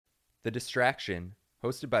The Distraction,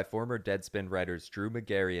 hosted by former Deadspin writers Drew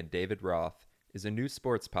McGarry and David Roth, is a new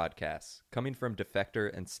sports podcast coming from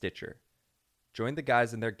Defector and Stitcher. Join the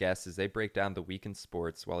guys and their guests as they break down the week in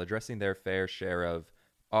sports while addressing their fair share of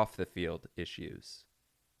off-the-field issues.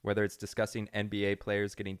 Whether it's discussing NBA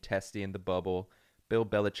players getting testy in the bubble, Bill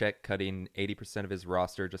Belichick cutting 80% of his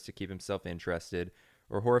roster just to keep himself interested,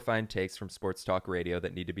 or horrifying takes from sports talk radio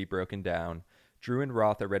that need to be broken down, Drew and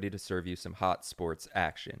Roth are ready to serve you some hot sports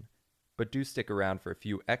action. But do stick around for a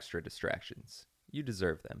few extra distractions. You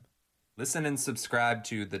deserve them. Listen and subscribe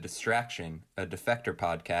to The Distraction, a Defector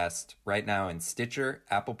podcast, right now in Stitcher,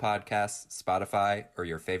 Apple Podcasts, Spotify, or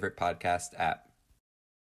your favorite podcast app.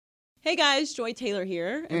 Hey guys, Joy Taylor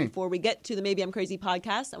here. And before we get to the Maybe I'm Crazy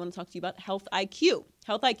podcast, I want to talk to you about Health IQ.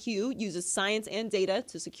 Health IQ uses science and data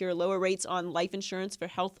to secure lower rates on life insurance for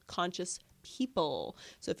health-conscious people.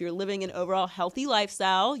 So if you're living an overall healthy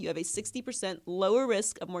lifestyle, you have a 60% lower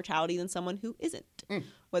risk of mortality than someone who isn't.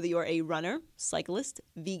 Whether you're a runner, cyclist,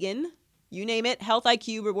 vegan, you name it, Health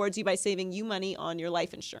IQ rewards you by saving you money on your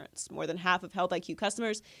life insurance. More than half of Health IQ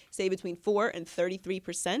customers save between 4 and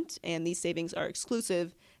 33%, and these savings are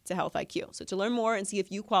exclusive to Health IQ. So to learn more and see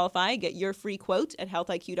if you qualify, get your free quote at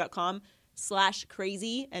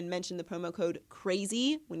healthiq.com/crazy and mention the promo code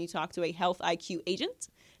CRAZY when you talk to a Health IQ agent.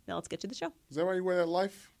 Now let's get to the show. Is that why you wear that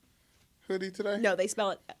Life hoodie today? No, they spell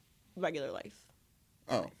it regular life.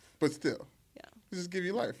 Oh, but still. Yeah. They just give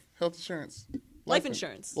you life, health insurance. Life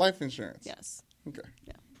insurance. Life insurance. Yes. Okay.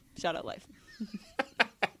 Yeah. Shout out life.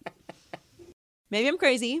 Maybe I'm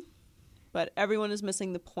crazy, but everyone is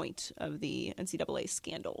missing the point of the NCAA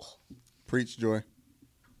scandal. Preach, Joy.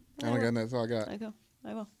 I don't got nothing. That's all I got.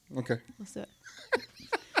 I will. Okay. Let's do it.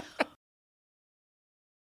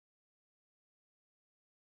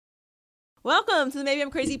 Welcome to the Maybe I'm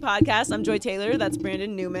Crazy podcast. I'm Joy Taylor. That's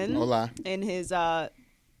Brandon Newman. Hola. In his,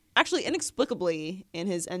 actually inexplicably, in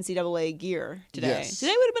his NCAA gear today. Yes.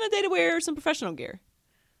 Today would have been a day to wear some professional gear.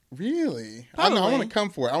 Really? Probably. I want to come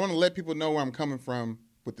for it. I want to let people know where I'm coming from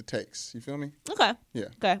with the takes. You feel me? Okay. Yeah.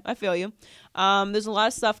 Okay, I feel you. There's a lot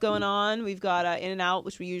of stuff going on. We've got In and Out,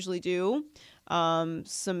 which we usually do.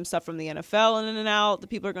 Some stuff from the NFL In and Out that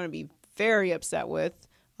people are going to be very upset with.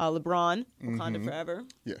 LeBron, Wakanda forever.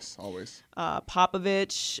 Yes, always.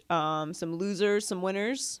 Popovich, some losers, some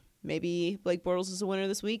winners. Maybe Blake Bortles is a winner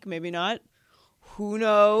this week. Maybe not. Who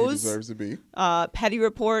knows? He deserves to be. Petty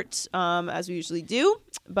report, as we usually do.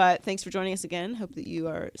 But thanks for joining us again. Hope that you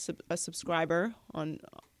are a subscriber on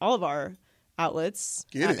all of our outlets.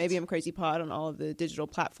 Maybe I'm Crazy Pod on all of the digital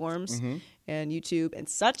platforms and YouTube and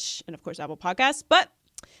such. And, of course, Apple Podcasts. But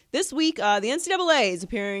this week, the NCAA is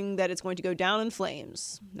appearing that it's going to go down in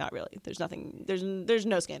flames. Not really. There's nothing. There's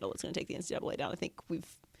no scandal that's going to take the NCAA down. I think we've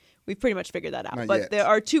pretty much figured that out. Not but yet. there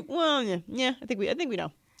are two. Well, yeah. I think we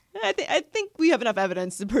know. I think we have enough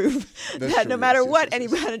evidence to prove that no matter what any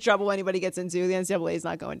kind of trouble anybody gets into, the NCAA is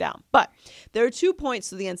not going down. But there are 2 points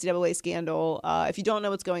to the NCAA scandal. If you don't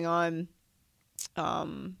know what's going on,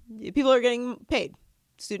 people are getting paid.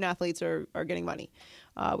 Student athletes are getting money,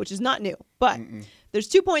 which is not new. But there's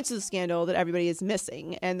 2 points to the scandal that everybody is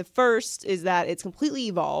missing. And the first is that it's completely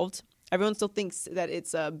evolved. Everyone still thinks that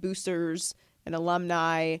it's boosters and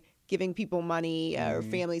alumni giving people money or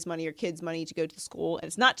families money or kids money to go to the school. And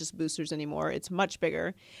it's not just boosters anymore. It's much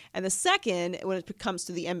bigger. And the second, when it comes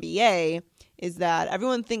to the NBA, is that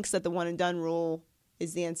everyone thinks that the one and done rule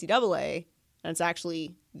is the NCAA, and it's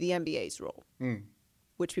actually the NBA's rule,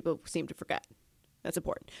 which people seem to forget. That's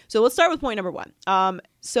important. So let's start with point number 1.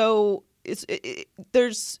 So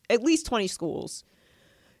there's at least 20 schools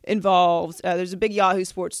involved. There's a big Yahoo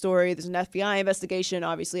Sports story. There's an FBI investigation.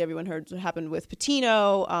 Obviously, everyone heard what happened with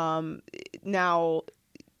Pitino. Now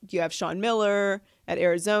you have Sean Miller at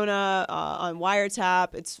Arizona on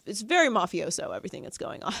wiretap. It's very mafioso, everything that's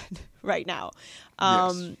going on right now.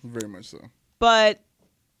 Yes, very much so. But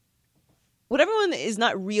what everyone is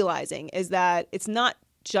not realizing is that it's not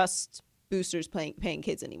just boosters paying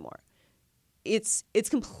kids anymore. It's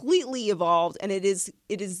completely evolved, and it is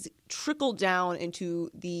trickled down into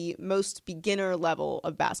the most beginner level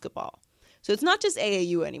of basketball. So it's not just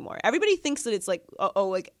AAU anymore. Everybody thinks that it's like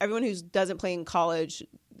everyone who doesn't play in college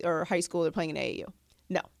or high school, they're playing in AAU.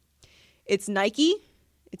 No, it's Nike,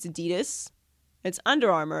 it's Adidas, it's Under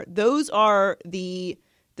Armour. Those are the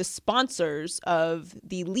sponsors of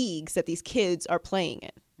the leagues that these kids are playing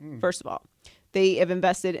in. First of all. They have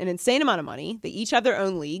invested an insane amount of money. They each have their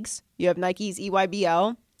own leagues. You have Nike's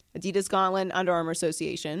EYBL, Adidas Gauntlet, Under Armour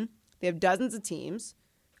Association. They have dozens of teams.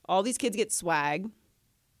 All these kids get swag.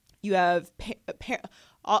 You have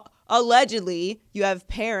allegedly you have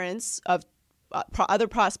parents of other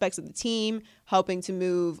prospects of the team, helping to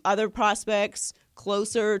move other prospects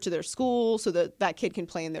closer to their school so that kid can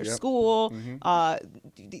play in their school.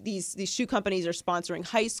 These shoe companies are sponsoring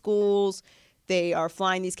high schools. They are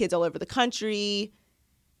flying these kids all over the country.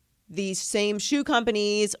 These same shoe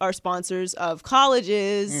companies are sponsors of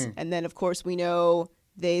colleges. And then, of course, we know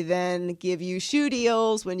they then give you shoe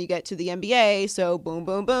deals when you get to the NBA. So boom,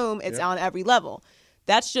 boom, boom. It's on every level.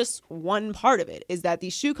 That's just one part of it, is that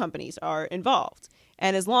these shoe companies are involved.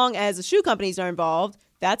 And as long as the shoe companies are involved,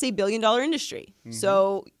 that's $1 billion industry.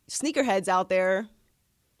 So sneakerheads out there,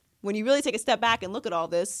 when you really take a step back and look at all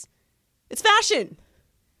this, it's fashion.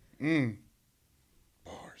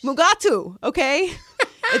 Mugatu, okay?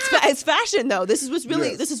 It's fashion though. This is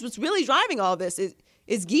what's really driving all this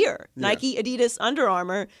is gear. Nike, Adidas, Under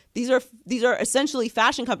Armour. These are essentially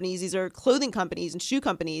fashion companies. These are clothing companies and shoe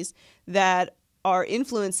companies that are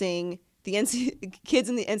influencing the kids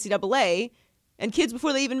in the NCAA and kids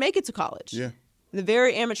before they even make it to college. Yeah. The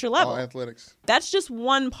very amateur level. All athletics. That's just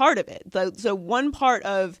one part of it. So one part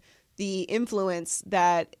of the influence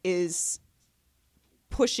that is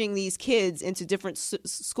pushing these kids into different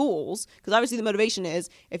schools, because obviously the motivation is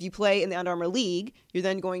if you play in the Under Armour league, you're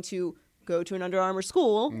then going to go to an Under Armour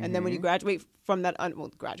school, and then when you graduate from that Under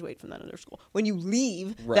school, when you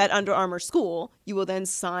leave that Under Armour school, you will then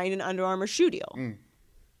sign an Under Armour shoe deal.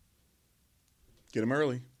 Get them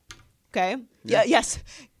early. Okay. Yeah. Yes.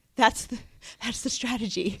 That's the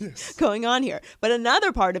strategy going on here. But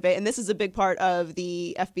another part of it, and this is a big part of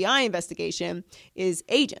the FBI investigation, is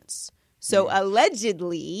agents. So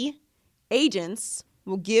allegedly, agents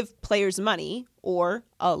will give players money or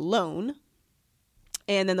a loan,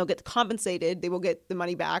 and then they'll get compensated. They will get the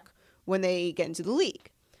money back when they get into the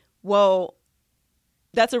league. Well,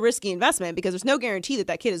 that's a risky investment because there's no guarantee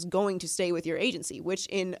that kid is going to stay with your agency, which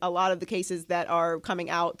in a lot of the cases that are coming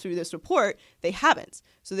out through this report, they haven't.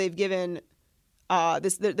 So they've given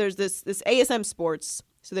there's this ASM Sports.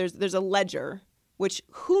 So there's a ledger, which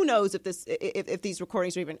who knows if these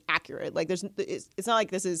recordings are even accurate. Like it's not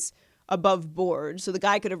like this is above board. So the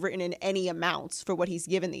guy could have written in any amounts for what he's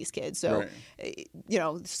given these kids. So,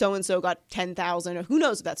 so-and-so got 10,000 or who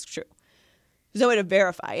knows if that's true. There's no way to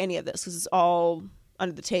verify any of this because it's all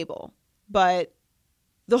under the table. But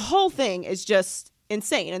the whole thing is just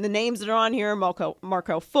insane. And the names that are on here, Markel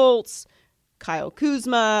Fultz, Kyle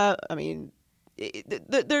Kuzma, I mean,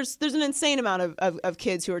 there's an insane amount of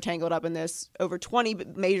kids who are tangled up in this, over 20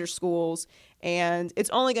 major schools, and it's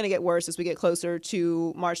only going to get worse as we get closer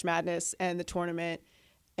to March Madness and the tournament.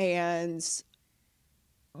 And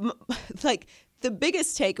like the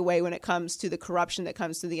biggest takeaway when it comes to the corruption that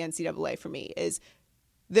comes to the NCAA for me is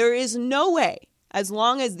there is no way, as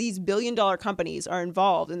long as these billion-dollar companies are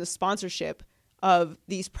involved in the sponsorship of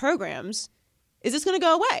these programs, is this going to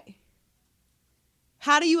go away?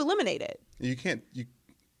 How do you eliminate it? You can't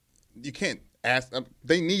ask.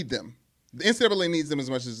 They need them. The NCAA needs them as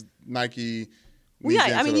much as Nike.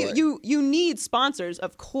 I mean, you need sponsors,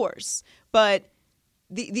 of course, but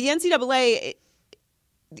the NCAA,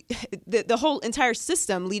 the whole entire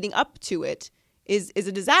system leading up to it is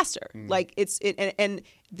a disaster. Like and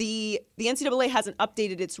the NCAA hasn't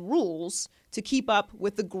updated its rules to keep up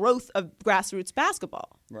with the growth of grassroots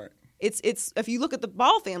basketball. Right. It's if you look at the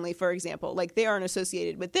Ball family, for example, like they aren't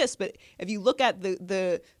associated with this, but if you look at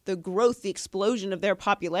the growth, the explosion of their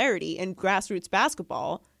popularity in grassroots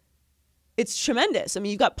basketball, it's tremendous. I mean,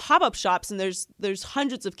 you've got pop-up shops and there's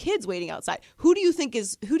hundreds of kids waiting outside. Who do you think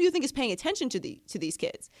is paying attention to these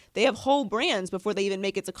kids? They have whole brands before they even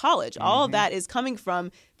make it to college. All of that is coming from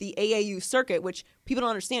the AAU circuit, which people don't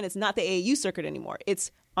understand. It's not the AAU circuit anymore. It's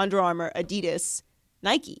Under Armour, Adidas,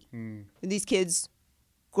 Nike. And these kids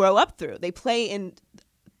grow up through. They play in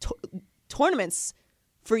tournaments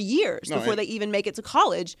for years before they even make it to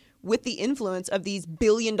college with the influence of these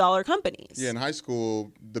billion-dollar companies. Yeah, in high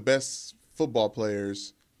school, the best football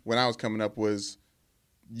players when I was coming up was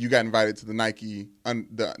you got invited to the Nike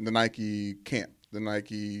the Nike camp,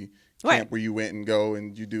 where you went and go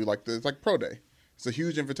and you do it's like pro day. It's a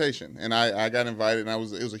huge invitation, and I got invited, and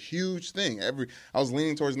it was a huge thing. I was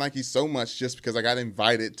leaning towards Nike so much just because I got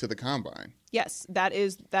invited to the combine. Yes, that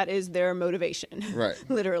is their motivation, right?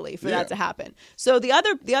 Literally for that to happen. So the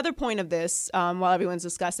other point of this, while everyone's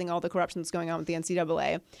discussing all the corruption that's going on with the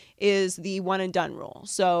NCAA, is the one and done rule.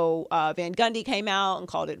 So Van Gundy came out and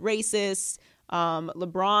called it racist.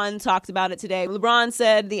 LeBron talked about it today. LeBron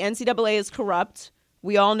said the NCAA is corrupt.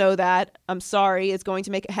 We all know that. I'm sorry, it's going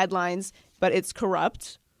to make headlines, but it's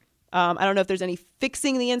corrupt. I don't know if there's any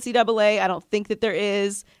fixing the NCAA. I don't think that there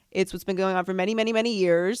is. It's what's been going on for many, many, many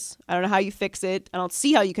years. I don't know how you fix it. I don't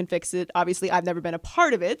see how you can fix it. Obviously, I've never been a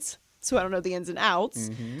part of it. so I don't know the ins and outs.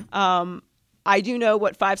 I do know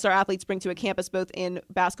what 5-star athletes bring to a campus, both in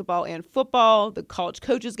basketball and football. The college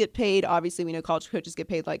coaches get paid. Obviously, we know college coaches get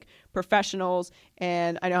paid like professionals,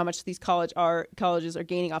 and I know how much these colleges are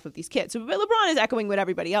gaining off of these kids. So LeBron is echoing what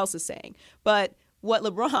everybody else is saying. But what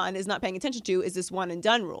LeBron is not paying attention to is this one and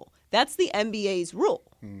done rule. That's the NBA's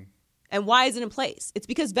rule. And why is it in place? It's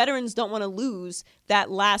because veterans don't want to lose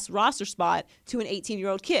that last roster spot to an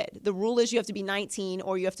 18-year-old kid. The rule is you have to be 19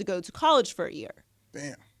 or you have to go to college for a year.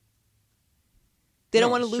 Damn. They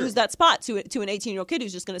don't want to lose that spot to an 18-year-old kid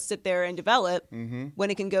who's just going to sit there and develop when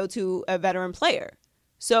it can go to a veteran player.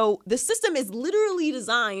 So the system is literally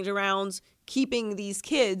designed around keeping these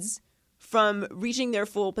kids from reaching their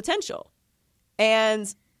full potential.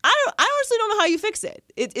 And I honestly don't know how you fix it.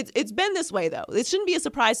 It's been this way, though. It shouldn't be a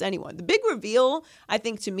surprise to anyone. The big reveal, I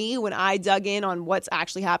think, to me, when I dug in on what's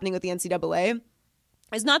actually happening with the NCAA,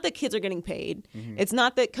 is not that kids are getting paid. It's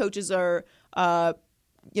not that coaches are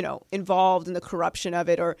involved in the corruption of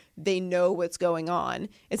it or they know what's going on.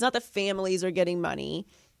 It's not that families are getting money.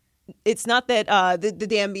 It's not that the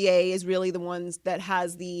NBA is really the ones that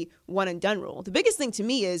has the one and done rule. The biggest thing to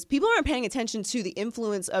me is people aren't paying attention to the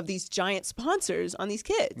influence of these giant sponsors on these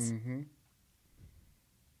kids.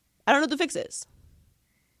 I don't know what the fix is.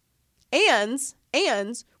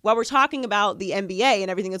 And while we're talking about the NBA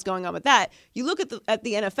and everything that's going on with that, you look at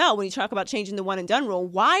the NFL when you talk about changing the one and done rule.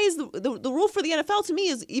 Why is the rule for the NFL to me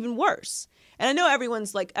is even worse? And I know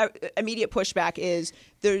everyone's like immediate pushback is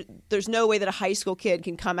there's no way that a high school kid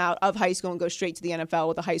can come out of high school and go straight to the NFL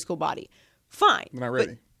with a high school body. Fine. Not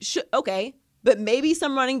ready. Okay. But maybe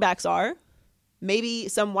some running backs are. Maybe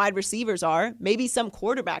some wide receivers are. Maybe some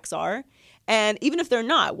quarterbacks are. And even if they're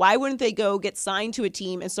not, why wouldn't they go get signed to a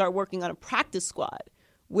team and start working on a practice squad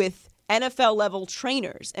with NFL-level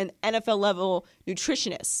trainers and NFL-level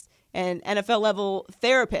nutritionists and NFL-level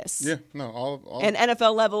therapists? Yeah, no, all and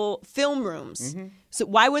NFL-level film rooms. So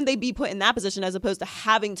why wouldn't they be put in that position as opposed to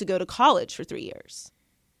having to go to college for 3 years?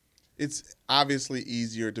 It's obviously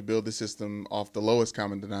easier to build the system off the lowest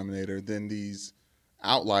common denominator than these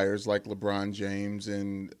outliers like LeBron James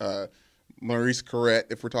and Maurice Carrette,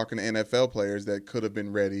 if we're talking to NFL players that could have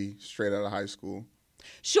been ready straight out of high school.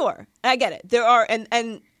 Sure, I get it. There are,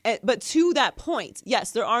 but to that point,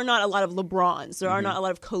 yes, there are not a lot of LeBrons. There are not a lot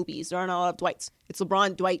of Kobes. There are not a lot of Dwights. It's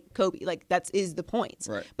LeBron, Dwight, Kobe. Like, that is the point.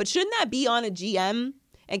 Right. But shouldn't that be on a GM?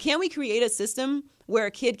 And can we create a system where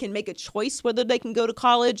a kid can make a choice whether they can go to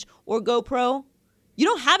college or go pro? You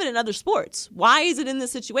don't have it in other sports. Why is it in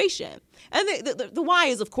this situation? And the why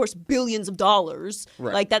is, of course, billions of dollars.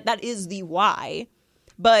 Right. Like, that is the why.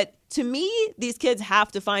 But to me, these kids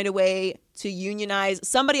have to find a way to unionize.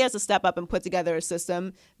 Somebody has to step up and put together a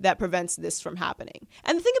system that prevents this from happening.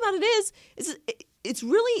 And the thing about it is it's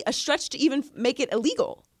really a stretch to even make it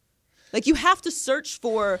illegal. Like, you have to search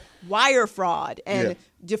for wire fraud and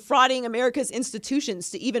defrauding America's institutions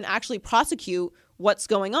to even actually prosecute what's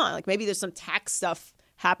going on. Like, maybe there's some tax stuff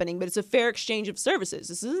happening, but it's a fair exchange of services.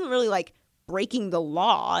 This isn't really like breaking the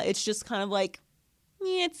law. It's just kind of like,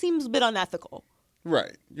 it seems a bit unethical.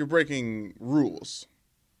 Right. You're breaking rules.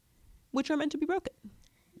 Which are meant to be broken.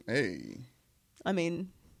 Hey. I mean,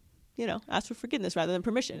 ask for forgiveness rather than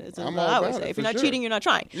permission. It's what I'm I all always about say. it, If you're for not sure. cheating, you're not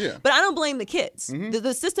trying. Yeah. But I don't blame the kids.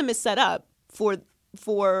 The system is set up for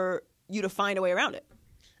you to find a way around it.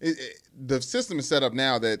 The system is set up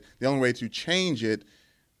now that the only way to change it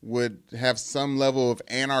would have some level of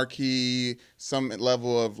anarchy, some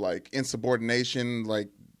level of like insubordination. Like,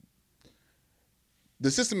 the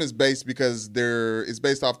system is based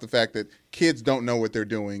based off the fact that kids don't know what they're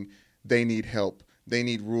doing. They need help. They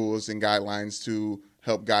need rules and guidelines to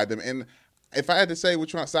help guide them. And if I had to say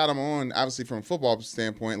which side I'm on, obviously from a football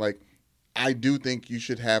standpoint, like, I do think you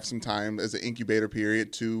should have some time as an incubator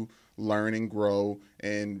period to learn and grow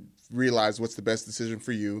and realize what's the best decision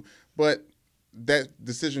for you. But that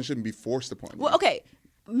decision shouldn't be forced upon you. Well, okay.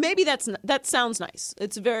 Maybe that sounds nice.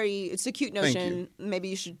 It's a cute notion. Maybe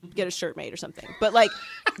you should get a shirt made or something. But like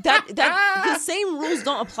that the same rules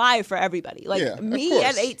don't apply for everybody. Like, me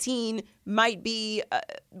at 18 might be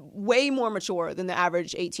way more mature than the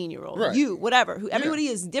average 18-year-old. Right. You, whatever. Everybody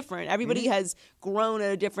is different. Everybody has grown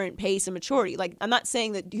at a different pace and maturity. Like, I'm not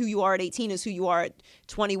saying that who you are at 18 is who you are at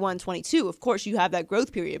 21, 22. Of course, you have that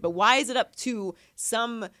growth period. But why is it up to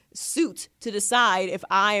some suit to decide if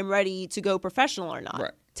I am ready to go professional or not?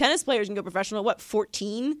 Right. Tennis players can go professional at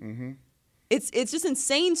 14? It's just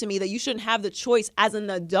insane to me that you shouldn't have the choice as an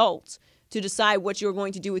adult to decide what you're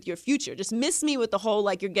going to do with your future. Just miss me with the whole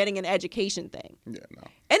like you're getting an education thing. Yeah, no.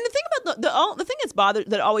 And the thing about the thing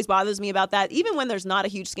that always bothers me about that, even when there's not a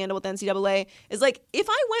huge scandal with NCAA, is like if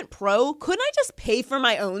I went pro, couldn't I just pay for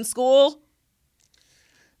my own school?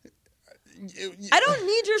 I don't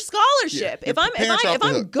need your scholarship. Yeah. If I'm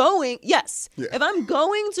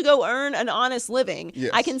going to go earn an honest living,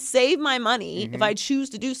 I can save my money if I choose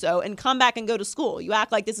to do so and come back and go to school. You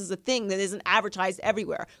act like this is a thing that isn't advertised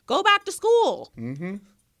everywhere. Go back to school. Mm-hmm.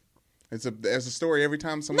 There's a story every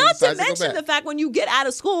time someone Not decides to to go mention back. the fact when you get out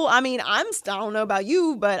of school, I mean, I don't know about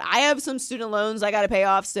you, but I have some student loans I got to pay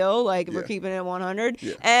off still. Like if we're keeping it at 100,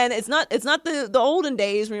 and it's not the olden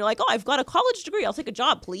days when you're like, oh, I've got a college degree, I'll take a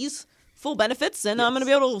job, please. Full benefits, and I'm going to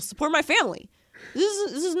be able to support my family.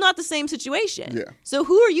 This is not the same situation. Yeah. So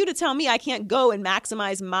who are you to tell me I can't go and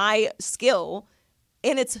maximize my skill?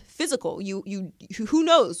 And it's physical. Who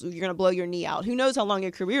knows you're going to blow your knee out? Who knows how long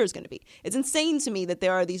your career is going to be? It's insane to me that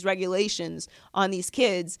there are these regulations on these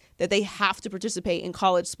kids that they have to participate in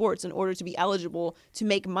college sports in order to be eligible to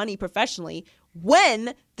make money professionally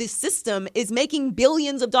when the system is making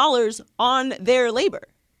billions of dollars on their labor.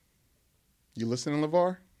 You listening,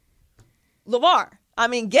 LeVar? LeVar, I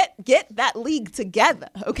mean, get that league together,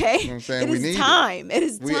 okay? You know what I'm saying? It is time. It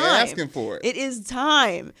is time. We're asking for it. It is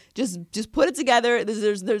time. Just put it together.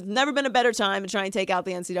 There's never been a better time to try and take out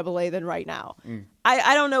the NCAA than right now.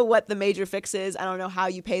 I don't know what the major fix is. I don't know how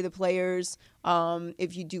you pay the players.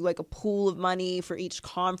 If you do like a pool of money for each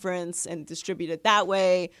conference and distribute it that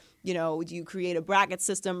way, do you create a bracket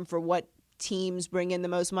system for what teams bring in the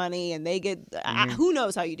most money and they get? Who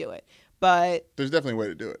knows how you do it? But there's definitely a way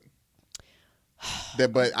to do it.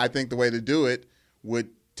 But I think the way to do it would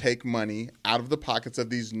take money out of the pockets of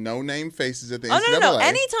these no-name faces at the NCAA. No.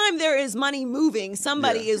 Anytime there is money moving,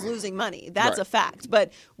 somebody is losing money. That's a fact.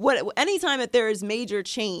 But anytime that there is major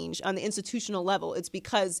change on the institutional level, it's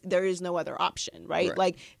because there is no other option, right?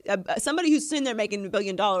 Like somebody who's sitting there making $1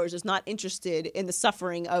 billion is not interested in the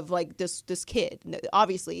suffering of like this kid.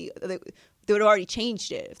 Obviously, they would have already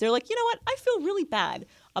changed it. If they're like, you know what, I feel really bad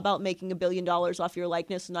about making $1 billion off your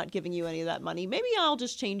likeness and not giving you any of that money. Maybe I'll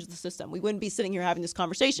just change the system. We wouldn't be sitting here having this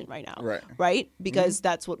conversation right now, right? Because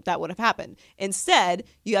that would have happened. Instead,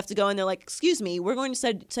 you have to go in there like, excuse me, we're going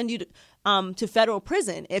to send you to federal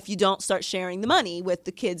prison if you don't start sharing the money with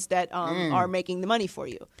the kids that are making the money for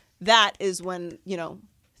you. That is when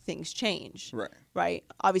things change, right?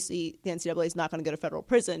 Obviously, the NCAA is not going to go to federal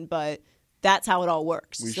prison, but that's how it all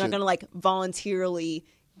works. It's not going to like voluntarily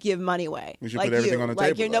give money away. We should like put everything on the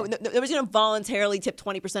table. Nobody's going to voluntarily tip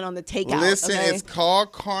 20% on the takeout. Listen, okay? It's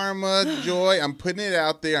called karma, Joy. I'm putting it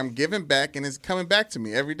out there. I'm giving back, and it's coming back to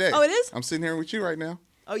me every day. Oh, it is? I'm sitting here with you right now.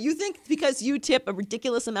 Oh, you think because you tip a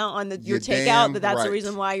ridiculous amount on your takeout that's the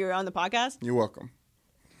reason why you're on the podcast? You're welcome.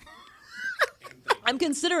 I'm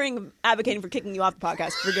considering advocating for kicking you off the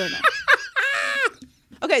podcast for doing that.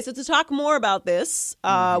 Okay, so to talk more about this,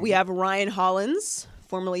 we have Ryan Hollins,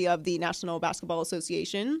 formerly of the National Basketball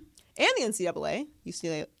Association and the NCAA,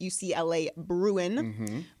 UCLA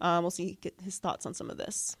Bruin. We'll get his thoughts on some of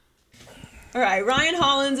this. All right, Ryan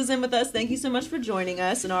Hollins is in with us. Thank you so much for joining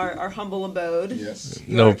us in our humble abode. Yes.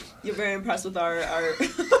 You're very impressed with our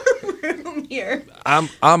room here. I'm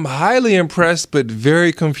highly impressed, but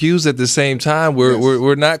very confused at the same time.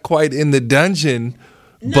 We're not quite in the dungeon,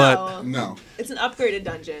 but no, it's an upgraded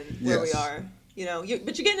dungeon where we are. But you're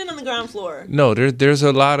getting in on the ground floor. No, there's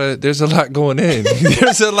a lot going in.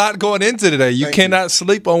 There's a lot going into today. You cannot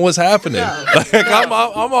sleep on what's happening. No.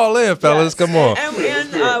 I'm all in, fellas. Yes. Come on.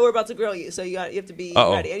 And we're about to grill you, so you have to be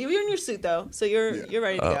ready. And you're in your suit though, so you're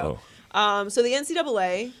ready to go. So the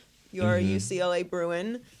NCAA, you're UCLA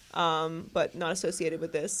Bruin, but not associated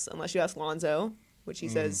with this unless you ask Lonzo, which he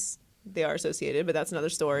says they are associated, but that's another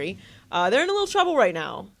story. They're in a little trouble right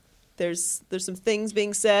now. There's some things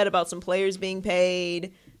being said about some players being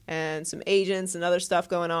paid and some agents and other stuff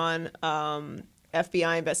going on.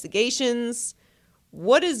 FBI investigations.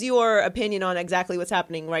 What is your opinion on exactly what's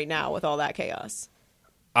happening right now with all that chaos?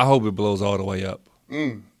 I hope it blows all the way up.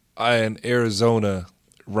 And Arizona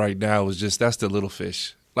right now is that's the little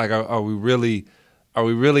fish. Like, are we really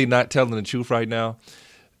not telling the truth right now?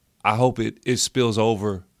 I hope it spills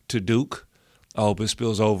over to Duke. I hope it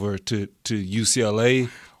spills over to UCLA.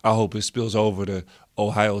 I hope it spills over to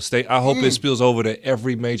Ohio State. I hope it spills over to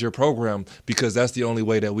every major program because that's the only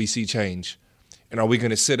way that we see change. And are we going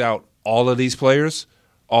to sit out all of these players,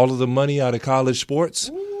 all of the money out of college sports?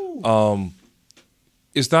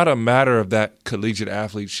 It's not a matter of that collegiate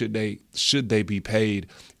athletes should they be paid.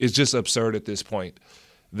 It's just absurd at this point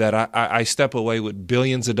that I step away with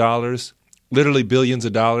billions of dollars, literally billions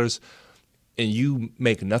of dollars, and you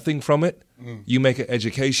make nothing from it. You make an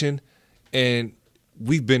education, and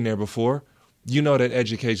we've been there before. You know that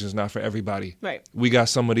education is not for everybody. Right. We got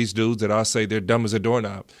some of these dudes that I'll say they're dumb as a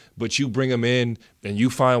doorknob, but you bring them in and you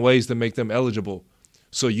find ways to make them eligible.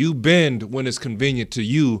 So you bend when it's convenient to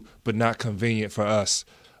you, but not convenient for us.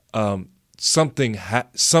 Something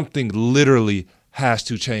literally has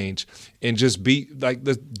to change, and just be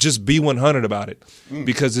 100 about it,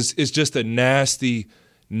 because it's just a nasty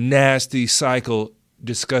cycle,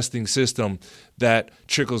 disgusting system that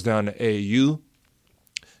trickles down to AAU,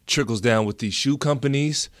 trickles down with these shoe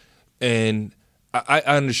companies. And I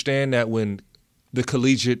understand that when the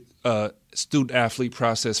collegiate student athlete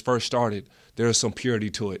process first started, there was some purity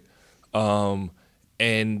to it,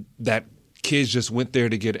 and that kids just went there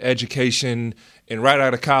to get education, and right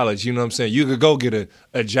out of college, you know what I'm saying, you could go get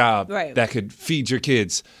a job that could feed your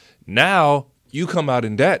kids. Now you come out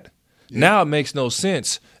in debt. Now it makes no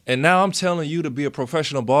sense. And now I'm telling you to be a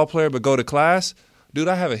professional ball player but go to class. Dude,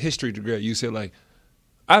 I have a history degree at UCLA.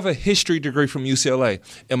 I have a history degree from UCLA.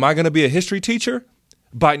 Am I going to be a history teacher?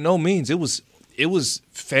 By no means. It was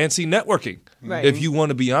fancy networking, if you want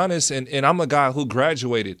to be honest. And I'm a guy who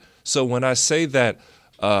graduated. So when I say that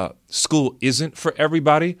school isn't for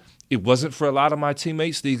everybody, it wasn't for a lot of my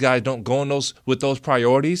teammates. These guys don't go on with those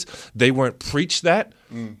priorities. They weren't preached that.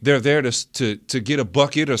 They're there to get a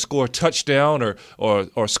bucket or score a touchdown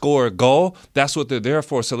or score a goal. That's what they're there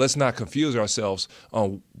for. So let's not confuse ourselves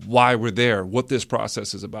on why we're there, what this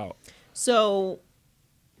process is about. So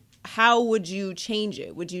how would you change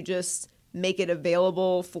it? Would you just make it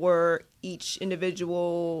available for each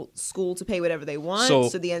individual school to pay whatever they want? So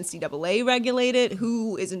the NCAA regulate it?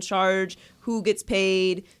 Who is in charge? Who gets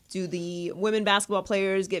paid? Do the women basketball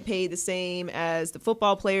players get paid the same as the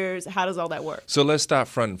football players? How does all that work? So let's stop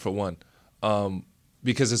fronting for one,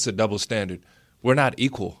 because it's a double standard. We're not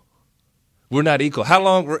equal. We're not equal. How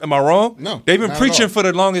long? Am I wrong? No. They've been preaching for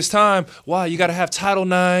the longest time. Wow, you got to have Title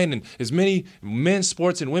IX and as many men's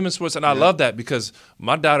sports and women's sports. And I love that, because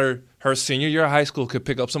my daughter, her senior year of high school, could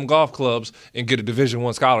pick up some golf clubs and get a Division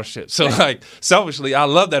I scholarship. So, like, selfishly, I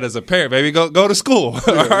love that as a parent, baby. Go to school,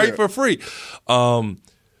 all right, for free.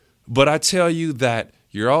 But I tell you that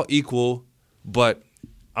you're all equal, but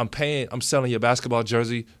I'm selling your basketball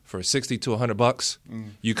jersey for $60 to $100.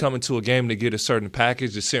 You come into a game to get a certain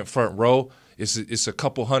package to sit front row. It's a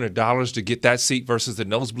couple $100 to get that seat versus the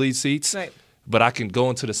nosebleed seats. Right. But I can go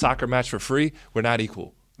into the soccer match for free. We're not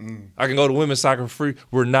equal. I can go to women's soccer for free.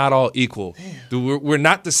 We're not all equal. We're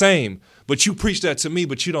not the same. But you preach that to me,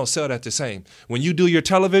 but you don't sell that the same. When you do your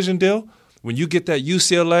television deal, when you get that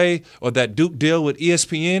UCLA or that Duke deal with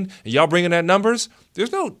ESPN, and y'all bringing that numbers,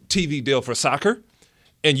 there's no TV deal for soccer.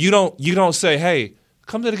 And you don't say, hey,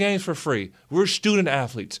 come to the games for free. We're student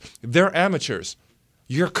athletes. They're amateurs.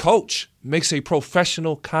 Your coach makes a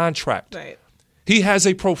professional contract. Right. He has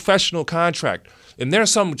a professional contract. And there are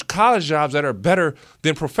some college jobs that are better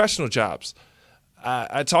than professional jobs.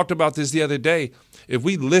 I talked about this the other day. If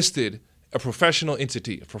we listed a professional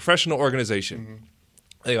entity, a professional organization,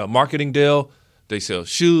 they got a marketing deal, they sell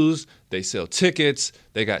shoes, they sell tickets,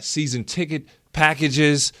 they got season ticket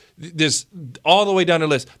packages, there's all the way down the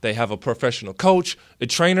list. They have a professional coach, a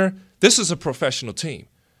trainer. This is a professional team.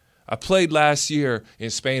 I played last year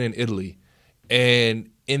in Spain and Italy, and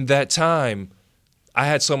in that time, I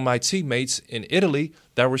had some of my teammates in Italy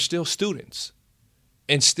that were still students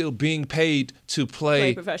and still being paid to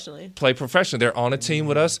play professionally. They're on a team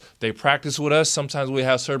with us. They practice with us. Sometimes we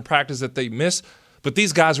have certain practice that they miss, but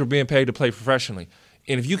these guys were being paid to play professionally.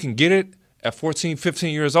 And if you can get it at 14,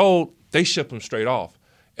 15 years old, they ship them straight off.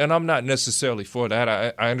 And I'm not necessarily for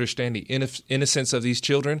that. I understand the innocence of these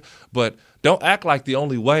children, but don't act like the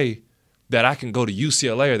only way that I can go to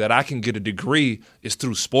UCLA or that I can get a degree is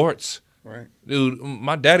through sports. Right. Dude,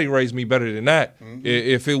 my daddy raised me better than that.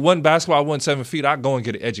 If it wasn't basketball, I wasn't 7 feet, I'd go and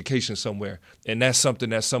get an education somewhere. And that's something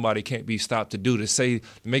that somebody can't be stopped to do, to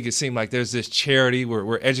make it seem like there's this charity where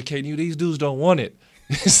we're educating you. These dudes don't want it.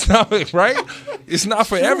 It's not, right? It's not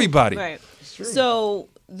for everybody. Right. So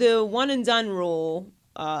the one and done rule,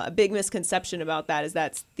 a big misconception about that is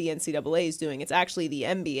that's the NCAA is doing. It's actually the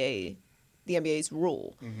NBA's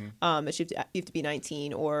rule. That you have to be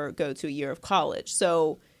 19 or go to a year of college.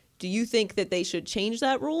 So do you think that they should change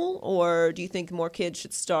that rule, or do you think more kids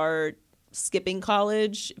should start skipping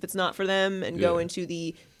college if it's not for them and go into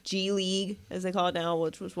the G League, as they call it now,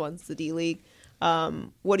 which was once the D League?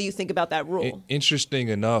 What do you think about that rule? Interesting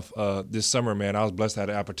enough, this summer, man, I was blessed to have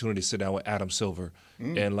the opportunity to sit down with Adam Silver.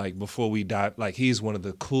 And, like, before we dive, like, he's one of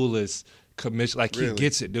the coolest commission. Like, he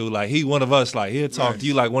gets it, dude. Like, he one of us. Like, he'll talk to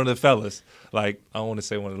you like one of the fellas. Like, I don't want to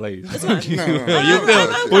say one of the ladies. That's fine. You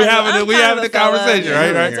feel we having a conversation,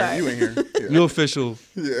 right? Right. You in here. Yeah. You official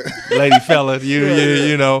lady fella.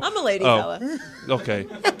 You know. I'm a lady fella. Okay.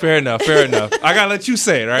 Fair enough. I got to let you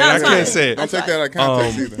say it, right? No, I it's can't fine. say it. Don't take that out of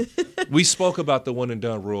context either. We spoke about the one and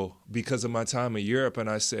done rule because of my time in Europe, and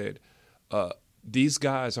I said, these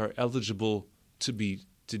guys are eligible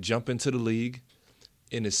to jump into the league.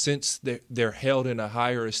 In a sense, they're held in a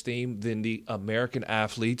higher esteem than the American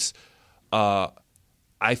athletes.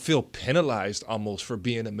 I feel penalized almost for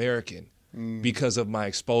being American because of my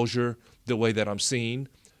exposure, the way that I'm seen.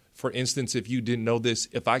 For instance, if you didn't know this,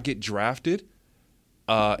 if I get drafted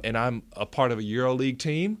and I'm a part of a EuroLeague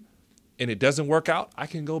team and it doesn't work out, I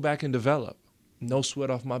can go back and develop. No sweat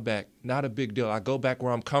off my back. Not a big deal. I go back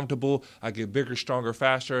where I'm comfortable. I get bigger, stronger,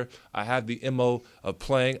 faster. I have the MO of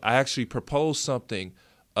playing. I actually proposed something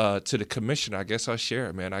to the commissioner. I guess I'll share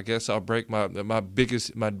it, man. I guess I'll break my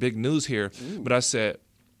big news here. Ooh. But I said,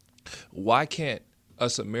 why can't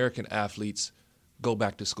us American athletes go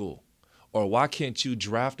back to school? Or why can't you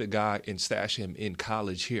draft a guy and stash him in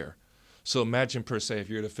college here? So imagine, per se, if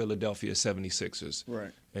you're the Philadelphia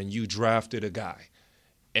 76ers and you drafted a guy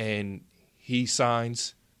and he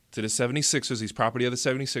signs to the 76ers. He's property of the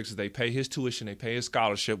 76ers. They pay his tuition. They pay his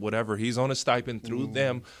scholarship, whatever. He's on a stipend through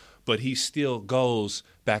them, but he still goes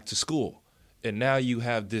back to school. And now you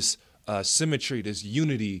have this symmetry, this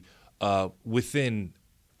unity within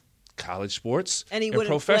college sports and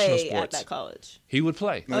professional play sports. At that college. He would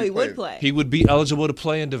play. Oh, he would play. He would be eligible to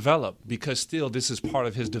play and develop because still this is part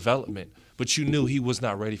of his development. But you knew he was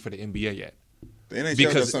not ready for the NBA yet. The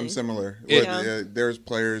NHL does something similar. There's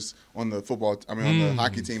players on the on the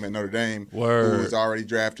hockey team at Notre Dame who was already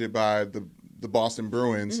drafted by the Boston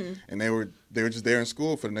Bruins, and they were just there in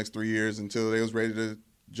school for the next 3 years until they was ready to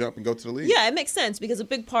jump and go to the league. Yeah, it makes sense because a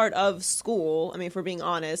big part of school, I mean, if we're being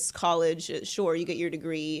honest, college, sure, you get your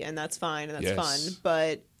degree and that's fine and that's fun,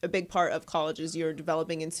 but a big part of college is you're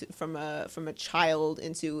developing from a child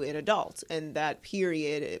into an adult, and that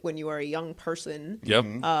period when you are a young person,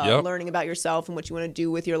 learning about yourself and what you want to do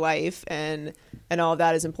with your life and all of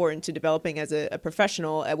that is important to developing as a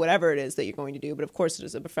professional at whatever it is that you're going to do, but of course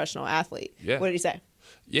as a professional athlete. Yeah. What did he say?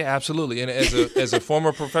 Yeah, absolutely. And as a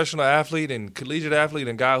former professional athlete and collegiate athlete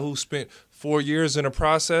and guy who spent 4 years in a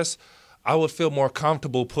process, I would feel more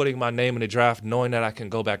comfortable putting my name in the draft knowing that I can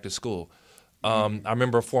go back to school. I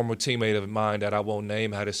remember a former teammate of mine that I won't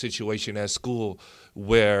name had a situation at school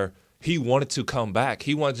where he wanted to come back.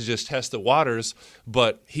 He wanted to just test the waters,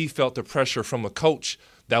 but he felt the pressure from a coach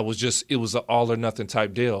that was it was an all or nothing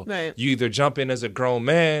type deal. Right. You either jump in as a grown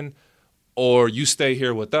man or you stay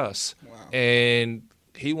here with us. Wow. And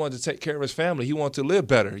he wanted to take care of his family. He wanted to live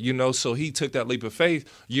better, so he took that leap of faith.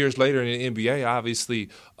 Years later in the NBA, obviously,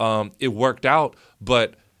 it worked out.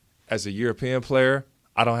 But as a European player,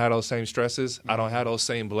 I don't have those same stresses. I don't have those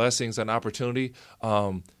same blessings and opportunity.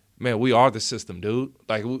 Man, we are the system, dude.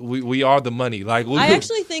 Like, we are the money. Like, I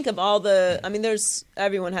actually think of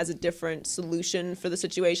everyone has a different solution for the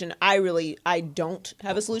situation. I don't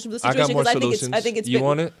have a solution for the situation. I got more solutions. I think it's you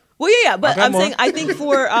want it? Well, yeah, but I'm saying I think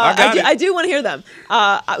for I do want to hear them.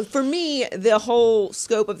 For me, the whole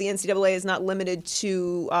scope of the NCAA is not limited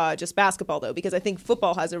to just basketball, though, because I think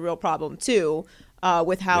football has a real problem too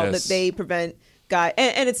with how that they prevent guys.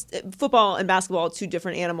 And it's football and basketball are two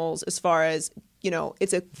different animals as far as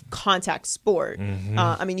it's a contact sport.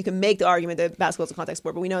 I mean, you can make the argument that basketball is a contact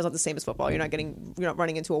sport, but we know it's not the same as football. You're not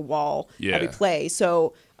running into a wall every play.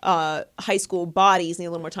 So high school bodies need a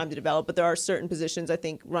little more time to develop, but there are certain positions, I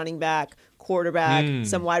think, running back, quarterback,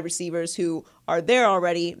 some wide receivers who are there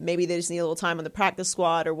already. Maybe they just need a little time on the practice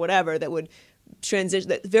squad or whatever that would transition.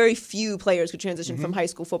 That very few players could transition from high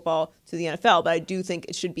school football to the NFL, but I do think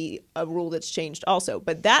it should be a rule that's changed also.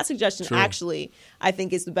 But that suggestion actually, I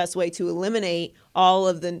think, is the best way to eliminate all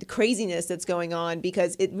of the craziness that's going on,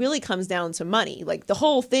 because it really comes down to money. Like, the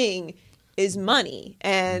whole thing is money,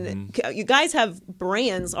 and you guys have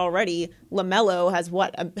brands already. LaMelo has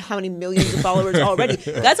how many millions of followers already?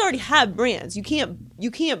 That's already have brands. You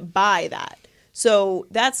can't buy that. So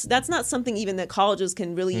that's not something even that colleges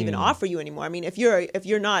can really even offer you anymore. I mean, if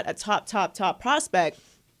you're not a top prospect,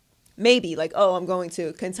 maybe like, oh, I'm going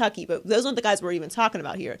to Kentucky, but those aren't the guys we're even talking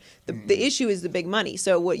about here. The issue is the big money.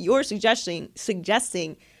 So what you're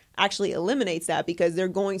suggesting actually eliminates that, because they're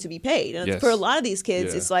going to be paid. And for a lot of these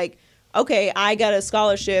kids, it's like, okay, I got a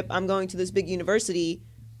scholarship, I'm going to this big university,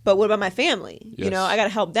 but what about my family? I got to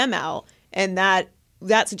help them out. And that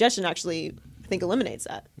suggestion actually, I think, eliminates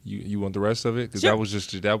that. You want the rest of it? Because Sure. that was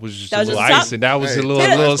just a little just ice, the top. and that was a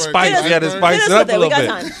Hey, little spice. We had to spice it up a little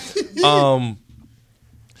bit.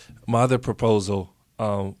 My other proposal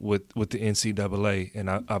with the NCAA, and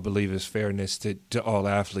I believe is fairness to all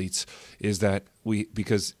athletes, is that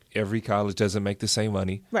because every college doesn't make the same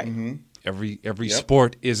money. Right. Mm-hmm. Every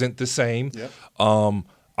sport isn't the same. Yep.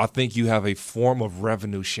 I think you have a form of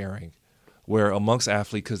revenue sharing where amongst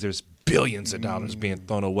athletes, because there's billions of dollars being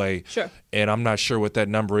thrown away. Sure. And I'm not sure what that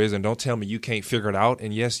number is, and don't tell me you can't figure it out.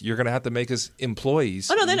 And yes, you're going to have to make us employees.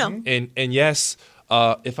 Oh, no, they know. And yes,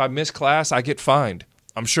 if I miss class, I get fined.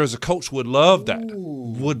 I'm sure as a coach would love that.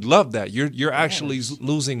 Would love that. You're actually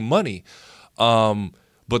losing money.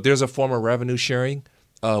 But there's a form of revenue sharing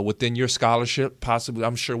within your scholarship. Possibly,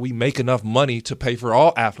 I'm sure we make enough money to pay for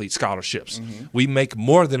all athlete scholarships. Mm-hmm. We make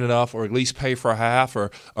more than enough, or at least pay for half,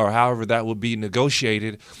 or however that would be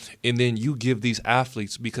negotiated. And then you give these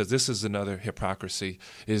athletes, because this is another hypocrisy,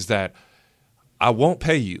 is that I won't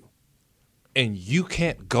pay you, and you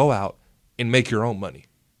can't go out and make your own money.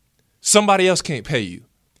 Somebody else can't pay you.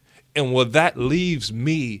 And what that leaves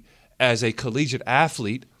me as a collegiate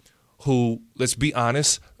athlete who, let's be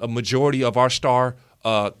honest, a majority of our star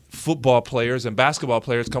football players and basketball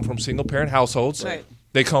players come from single-parent households. Right.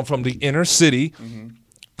 They come from the inner city. Mm-hmm.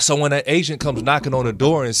 So when an agent comes knocking on the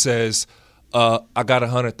door and says, I got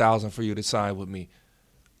 $100,000 for you to sign with me.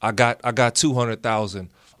 I got $200,000.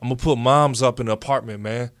 I'm going to put moms up in the apartment,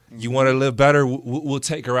 man. Mm-hmm. You want to live better? We'll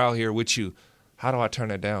take her out here with you. How do I turn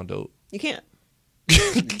that down, dude? You can't.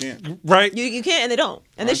 You can't. Right? You can't, and they don't.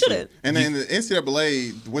 And they shouldn't. And then the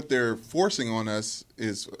NCAA, what they're forcing on us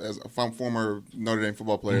is, as a former Notre Dame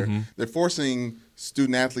football player, they're forcing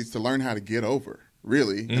student athletes to learn how to get over,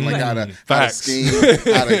 really. And like how to scheme,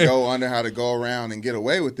 how to go under, how to go around and get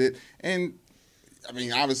away with it. And I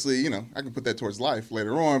mean, obviously, I can put that towards life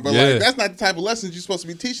later on, but like that's not the type of lessons you're supposed to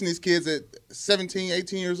be teaching these kids at 17,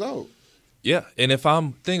 18 years old. Yeah, and if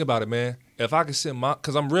I'm thinking about it, man, if I could send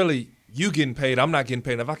because I'm really, you getting paid, I'm not getting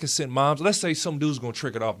paid. If I could send moms, let's say some dude's going to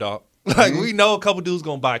trick it off, dog. Like, we know a couple dudes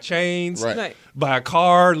going to buy chains, buy a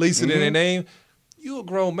car, lease it in their name. You a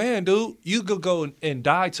grown man, dude. You could go and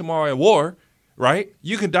die tomorrow at war, right?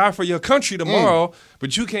 You can die for your country tomorrow,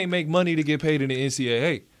 but you can't make money to get paid in the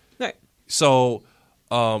NCAA. Right. So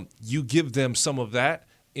you give them some of that,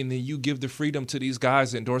 and then you give the freedom to these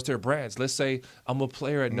guys to endorse their brands. Let's say I'm a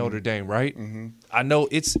player at Notre Dame, right? I know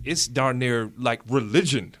it's darn near like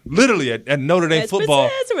religion, literally at Notre Dame football.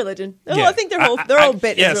 It's a religion. Yeah. I think their whole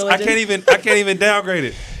bit is religion. I can't even downgrade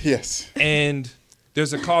it. Yes. And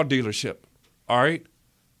there's a car dealership, all right?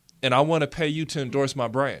 And I want to pay you to endorse my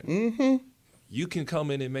brand. You can come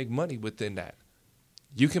in and make money within that.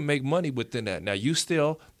 You can make money within that. Now, you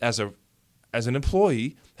still, as an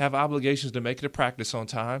employee, have obligations to make it to practice on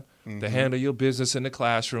time, to handle your business in the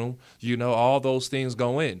classroom. All those things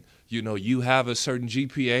go in. You have a certain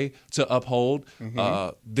GPA to uphold.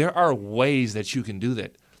 There are ways that you can do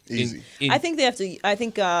that. Easy. I think they have to. I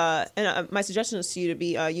think, and my suggestion is to you to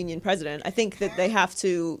be a union president. I think that they have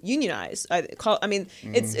to unionize.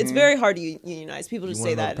 It's very hard to unionize. People just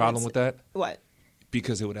say that. Problem with that? What?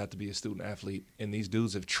 Because it would have to be a student athlete, and these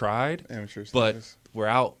dudes have tried, amateur but status. we're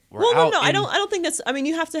out. No. I don't think that's. I mean,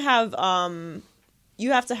 you have to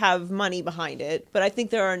have money behind it. But I think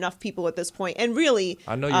there are enough people at this point, and really,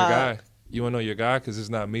 I know your guy. You want to know your guy? Because it's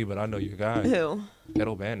not me, but I know your guy. Who? Ed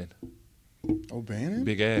O'Bannon. O'Bannon?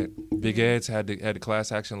 Big Ed. Big Ed's had the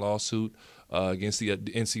class action lawsuit against the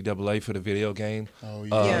NCAA for the video game. Oh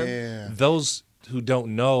yeah. Those who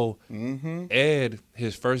don't know, Ed,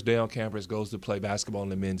 his first day on campus, goes to play basketball in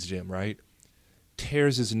the men's gym, right?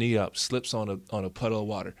 Tears his knee up, slips on a puddle of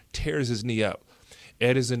water, tears his knee up.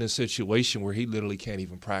 Ed is in a situation where he literally can't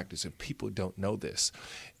even practice, and people don't know this.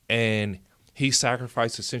 And he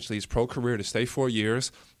sacrificed essentially his pro career to stay 4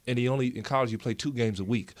 years, and in college you play 2 games a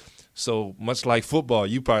week. So much like football,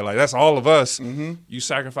 you probably like, that's all of us. You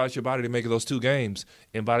sacrifice your body to make those 2 games.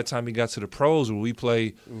 And by the time he got to the pros where we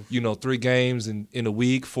play, 3 games in a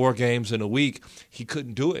week, 4 games in a week, he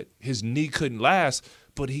couldn't do it. His knee couldn't last,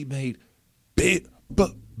 but he made billions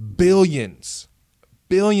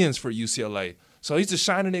for UCLA. So he's a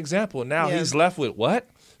shining example. Now he's left with what?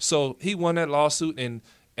 So he won that lawsuit, and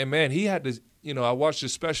man, he had to, I watched a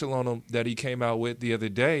special on him that he came out with the other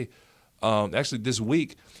day, actually this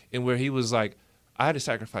week, and where he was like, I had to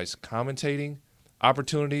sacrifice commentating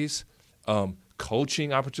opportunities,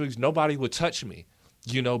 coaching opportunities. Nobody would touch me,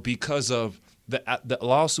 because of the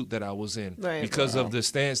lawsuit that I was in, because of the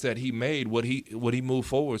stance that he made, what he moved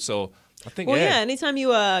forward. So I think. Well, yeah. Anytime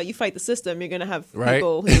you fight the system, you're gonna have Right?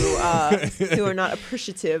 people who are not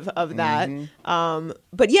appreciative of that.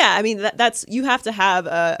 But yeah, I mean that's you have to have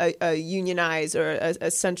a unionized or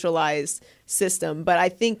a centralized system. But I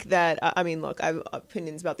think that I mean, look, I have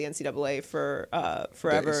opinions about the NCAA for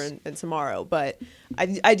forever and tomorrow. But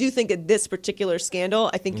I do think at this particular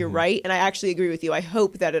scandal, I think you're right, and I actually agree with you. I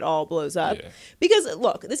hope that it all blows up because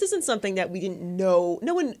look, this isn't something that we didn't know.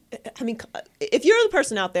 No one. I mean, if you're the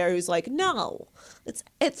person out there who's like, no,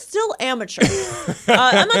 it's still amateur.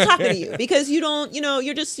 I'm not talking to you because you don't.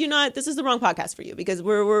 You're not. This is the wrong podcast for you because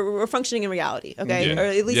we're functioning in reality, okay, or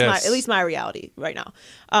at least my reality right now.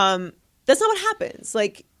 That's not what happens.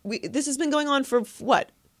 Like this has been going on for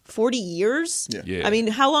what? 40 years? Yeah. I mean,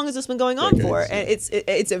 how long has this been going on for? And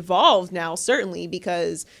it's evolved now, certainly,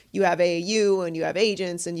 because you have AAU and you have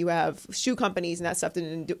agents and you have shoe companies and that stuff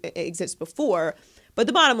didn't exist before. But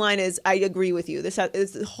the bottom line is, I agree with you. This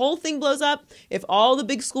whole thing blows up if all the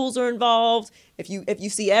big schools are involved. If you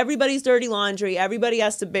see everybody's dirty laundry, everybody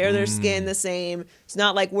has to bear their skin the same. It's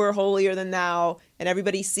not like we're holier than thou, and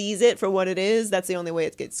everybody sees it for what it is. That's the only way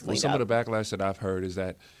it gets cleaned up. Some of the backlash that I've heard is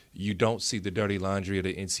that you don't see the dirty laundry of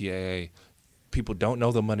the NCAA. People don't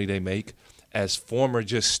know the money they make. As former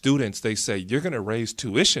just students, they say, you're going to raise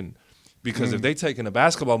tuition because if they taking the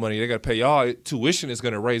basketball money, they got to pay y'all. Tuition is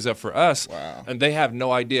going to raise up for us. Wow. And they have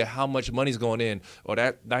no idea how much money's going in. Or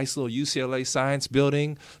that nice little UCLA science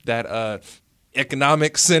building, that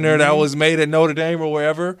economic center that was made at Notre Dame or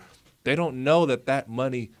wherever. They don't know that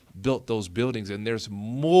money built those buildings, and there's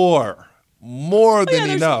more than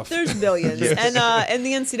enough. There's billions, and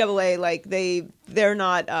the NCAA, like they're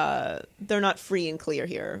not free and clear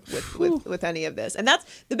here with any of this. And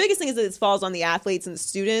that's the biggest thing is that it falls on the athletes and the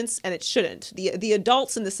students, and it shouldn't. The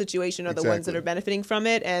adults in the situation are the ones that are benefiting from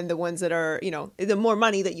it, and the ones that are the more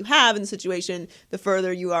money that you have in the situation, the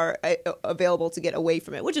further you are available to get away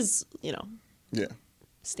from it, which is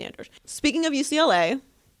standard. Speaking of UCLA.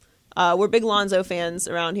 We're big Lonzo fans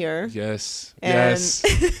around here. Yes. And yes.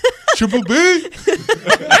 Triple B. Big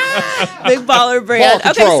baller brand.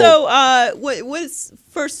 Ball Okay, control. so what's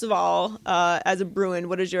first of all, as a Bruin,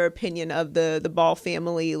 what is your opinion of the Ball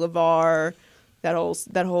family, LeVar, that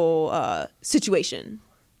whole situation?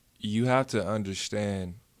 You have to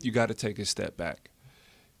understand. You got to take a step back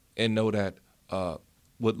and know that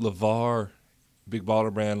what LeVar, big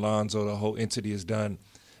baller brand, Lonzo, the whole entity has done.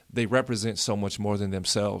 They represent so much more than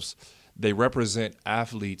themselves. They represent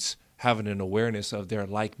athletes having an awareness of their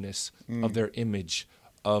likeness, of their image,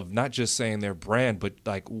 of not just saying their brand, but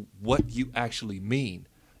like what you actually mean.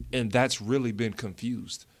 And that's really been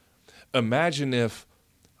confused. Imagine if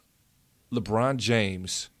LeBron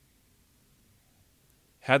James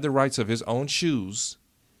had the rights of his own shoes,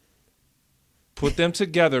 put them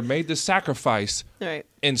together, made the sacrifice,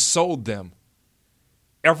 and sold them.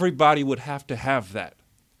 Everybody would have to have that.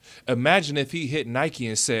 Imagine if he hit Nike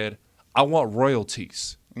and said, I want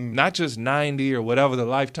royalties, not just 90 or whatever the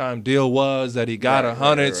lifetime deal was that he got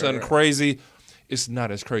 100, something crazy. It's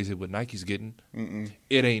not as crazy what Nike's getting.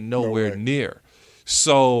 It ain't nowhere near.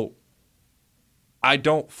 So I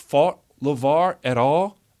don't fault LeVar at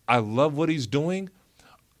all. I love what he's doing.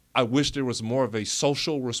 I wish there was more of a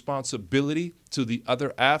social responsibility to the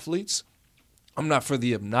other athletes. I'm not for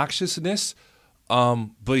the obnoxiousness,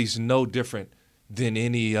 but he's no different than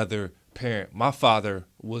any other parent. My father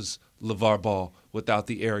was LeVar Ball without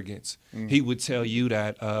the arrogance. He would tell you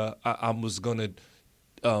that I was going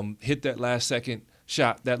to hit that last second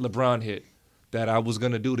shot that LeBron hit, that I was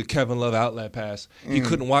going to do the Kevin Love outlet pass. He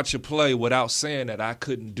couldn't watch a play without saying that I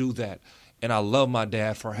couldn't do that. And I love my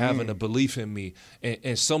dad for having a belief in me.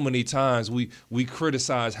 And so many times we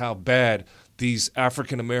criticize how bad these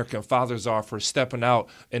African-American fathers are for stepping out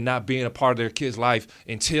and not being a part of their kid's life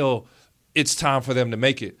until it's time for them to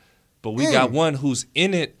make it. But we got one who's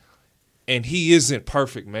in it, and he isn't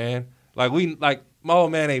perfect, man. Like my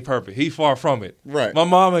old man ain't perfect. He far from it. Right. My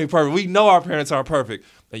mom ain't perfect. We know our parents aren't perfect.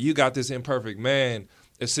 And you got this imperfect man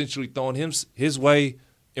essentially throwing his way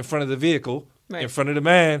in front of the vehicle, in front of the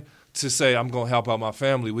man, to say, I'm going to help out my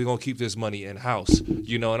family. We're going to keep this money in-house.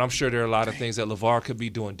 And I'm sure there are a lot of things that LeVar could be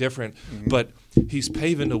doing different, but he's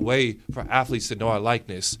paving the way for athletes to know our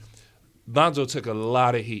likeness. Lonzo took a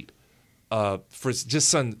lot of heat for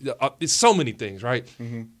just it's so many things, right?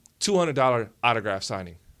 $200 autograph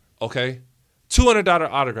signing, okay? $200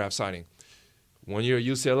 autograph signing. 1 year at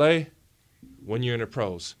UCLA, 1 year in the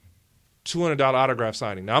pros. $200 autograph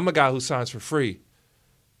signing. Now, I'm a guy who signs for free.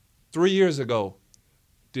 3 years ago,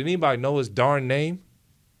 did anybody know his darn name?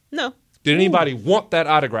 No. Did anybody want that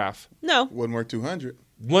autograph? No. Wasn't worth 200.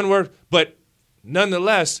 One word, but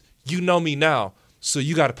nonetheless, you know me now. So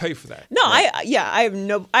you got to pay for that.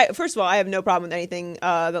 No, first of all, I have no problem with anything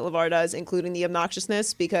that LeVar does, including the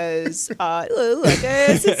obnoxiousness, because look,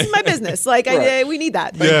 it's my business. Like, we need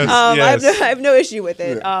that. Yes, I have no issue with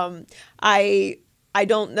it. Yeah. I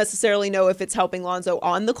don't necessarily know if it's helping Lonzo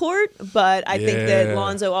on the court, but I think that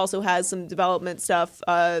Lonzo also has some development stuff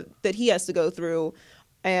that he has to go through,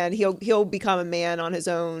 and he'll become a man on his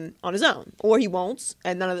own, or he won't,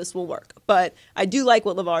 and none of this will work. But I do like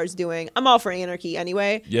what LeVar is doing. I'm all for anarchy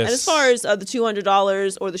anyway. Yes. And as far as the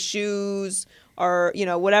 $200 or the shoes or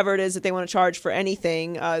whatever it is that they want to charge for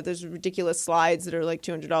anything, there's ridiculous slides that are like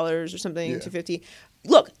 $200 or something, $250.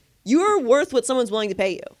 Look, you're worth what someone's willing to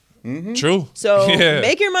pay you. Mm-hmm. True. So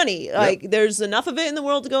make your money. Like, there's enough of it in the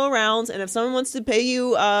world to go around, and if someone wants to pay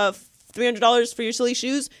you $300 for your silly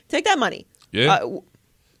shoes, take that money. Yeah.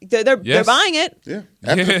 They're buying it. Yeah.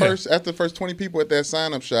 After the first 20 people at that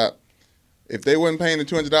sign-up shop, if they weren't paying the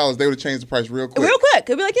 $200, they would have changed the price real quick.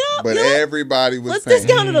 It'd be like, but everybody was let's paying.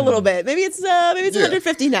 discount it a little bit. Maybe it's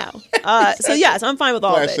 $150 now. So yes, I'm fine with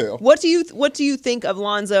all of it. Sale. What do you think of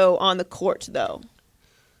Lonzo on the court though?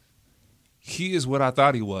 He is what I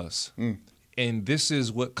thought he was. And this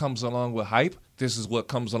is what comes along with hype. This is what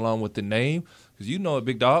comes along with the name. Because you know it,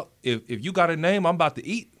 big dog. If you got a name, I'm about to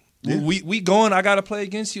eat. Yeah. We going, I got to play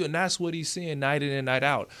against you. And that's what he's seeing night in and night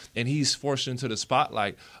out. And he's forced into the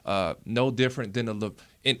spotlight, no different than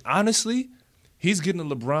and honestly, he's getting a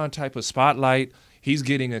LeBron type of spotlight. He's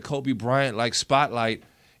getting a Kobe Bryant-like spotlight,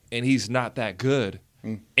 and he's not that good.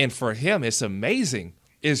 And for him, it's amazing.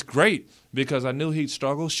 It's great because I knew he'd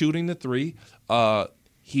struggle shooting the three.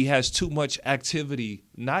 He has too much activity,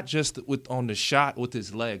 not just on the shot with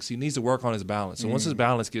his legs. He needs to work on his balance. And once his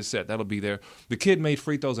balance gets set, that'll be there. The kid made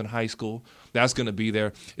free throws in high school. That's going to be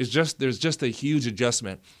there. There's just a huge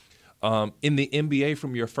adjustment. In the NBA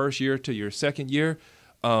from your first year to your second year,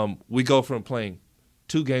 we go from playing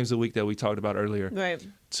 2 games a week that we talked about earlier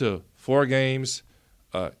to 4 games,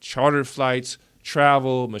 chartered flights,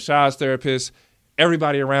 travel, massage therapists.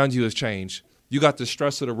 Everybody around you has changed. You got the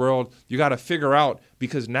stress of the world. You got to figure out,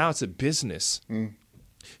 because now it's a business.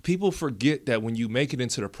 People forget that when you make it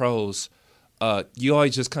into the pros, you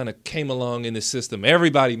always just kind of came along in the system.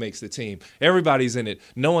 Everybody makes the team. Everybody's in it.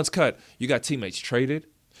 No one's cut. You got teammates traded.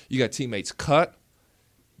 You got teammates cut.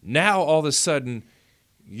 Now all of a sudden,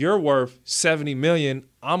 you're worth $70 million.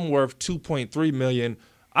 I'm worth $2.3 million.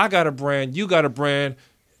 I got a brand. You got a brand.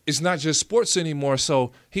 It's not just sports anymore.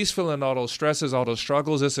 So he's feeling all those stresses, all those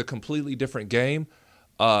struggles. It's a completely different game.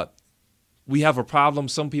 We have a problem.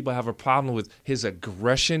 Some people have a problem with his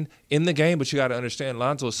aggression in the game, but you got to understand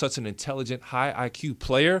Lonzo is such an intelligent, high IQ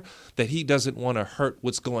player that he doesn't want to hurt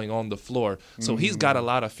what's going on the floor. So he's got a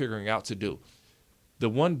lot of figuring out to do. The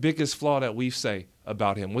one biggest flaw that we say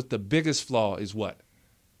about him, the biggest flaw is what?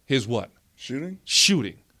 His what?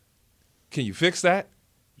 Shooting. Can you fix that?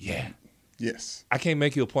 Yeah. Yes. I can't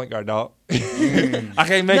make you a point guard, dog. I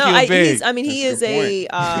can't make you a big. He is a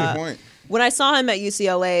point. When I saw him at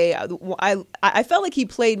UCLA, I felt like he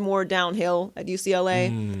played more downhill at UCLA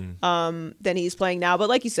than he's playing now. But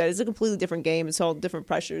like you said, it's a completely different game. It's all different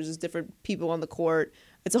pressures. It's different people on the court.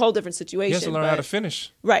 It's a whole different situation. He has to learn how to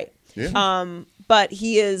finish. Right. Yeah. But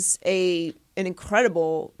he is an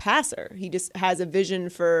incredible passer. He just has a vision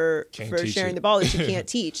for sharing the ball that you can't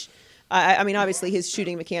teach. I mean, obviously his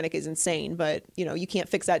shooting mechanic is insane, but you can't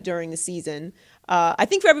fix that during the season. I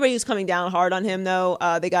think for everybody who's coming down hard on him, though,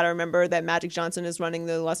 they got to remember that Magic Johnson is running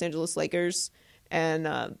the Los Angeles Lakers,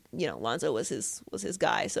 and Lonzo was his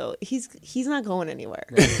guy, so he's not going anywhere.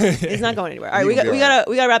 He's not going anywhere. All right, we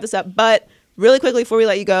gotta wrap this up, but. Really quickly before we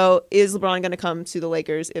let you go, is LeBron going to come to the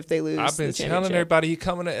Lakers if they lose? I've been the telling everybody he's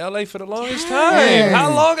coming to LA for the longest time.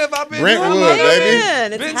 How long have I been Brentwood, doing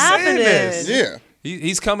baby. It's happening. This? Yeah.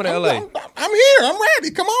 He's coming to LA. I'm here. I'm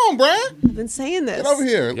ready. Come on, Brian. I've been saying this. Get over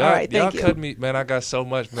here. All right, thank you. Y'all cut me, man. I got so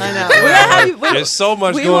much, man. I know. There's so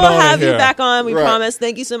much going on. We will have here. you back on. We promise.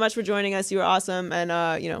 Thank you so much for joining us. You were awesome. And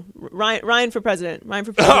Ryan for president. Ryan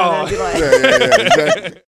for president. Yeah,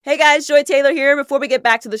 exactly. Hey guys, Joy Taylor here. Before we get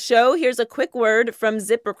back to the show, here's a quick word from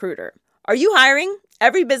ZipRecruiter. Are you hiring?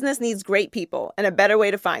 Every business needs great people and a better way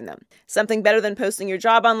to find them. Something better than posting your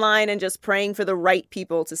job online and just praying for the right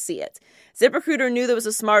people to see it. ZipRecruiter knew there was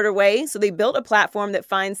a smarter way, so they built a platform that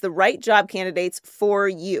finds the right job candidates for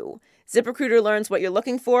you. ZipRecruiter learns what you're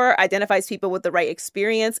looking for, identifies people with the right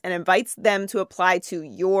experience, and invites them to apply to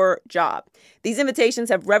your job. These invitations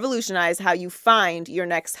have revolutionized how you find your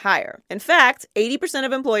next hire. In fact, 80%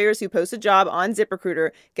 of employers who post a job on ZipRecruiter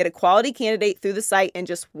get a quality candidate through the site in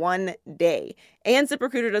just one day. And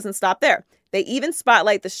ZipRecruiter doesn't stop there. They even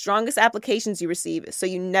spotlight the strongest applications you receive so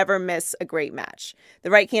you never miss a great match.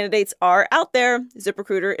 The right candidates are out there.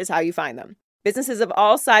 ZipRecruiter is how you find them. Businesses of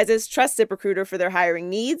all sizes trust ZipRecruiter for their hiring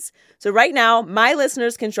needs. So right now, my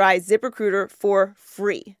listeners can try ZipRecruiter for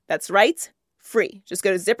free. That's right, free. Just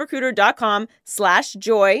go to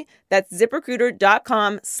ZipRecruiter.com/joy. That's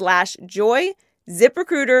ZipRecruiter.com/joy.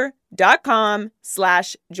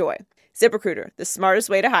 ZipRecruiter.com/joy. ZipRecruiter, the smartest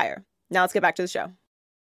way to hire. Now let's get back to the show.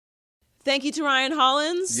 Thank you to Ryan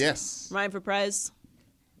Hollins. Yes. Ryan for Prez.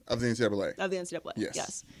 Of the NCAA. Of the NCAA. Yes.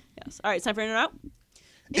 Yes. All right, it's time for in or out.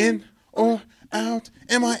 In or out?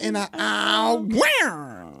 Am I in or out?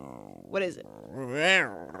 What is it?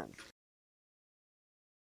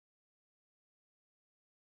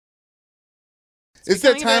 It's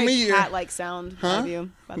that time of year. Cat-like sound. Huh? Of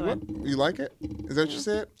you, by the way. You like it? Is that what you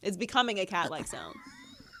said? It's becoming a cat-like sound.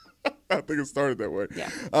 I think it started that way.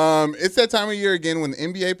 Yeah. It's that time of year again when the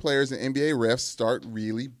NBA players and NBA refs start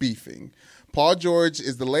really beefing. Paul George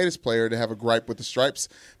is the latest player to have a gripe with the stripes.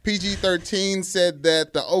 PG-13 said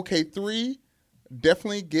that the OK3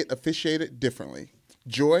 definitely get officiated differently.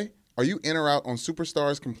 Joy, are you in or out on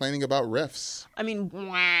superstars complaining about refs? I mean,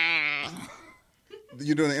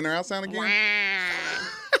 You doing the in or out sound again?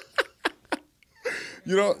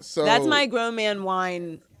 So that's my grown man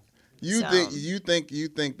whine. You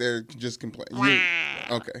think they're just complaining?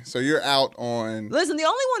 Okay, so you're out on. Listen, the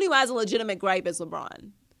only one who has a legitimate gripe is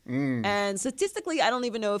LeBron. And statistically, I don't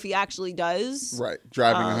even know if he actually does. Right,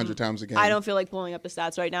 driving 100 times a game. I don't feel like pulling up the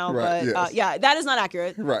stats right now, Right, but yes. that is not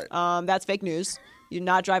accurate. Right. That's fake news. You do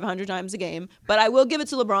not drive 100 times a game. But I will give it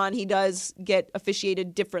to LeBron. He does get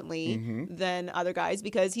officiated differently than other guys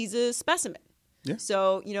because he's a specimen. Yeah.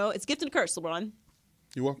 So, it's gift and curse, LeBron.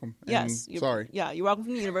 You're welcome. Yes. Sorry. Yeah, you're welcome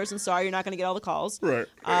from the universe, and sorry you're not going to get all the calls. Right.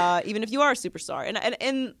 Even if you are a superstar,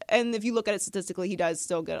 and if you look at it statistically, he does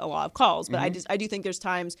still get a lot of calls. But I do think there's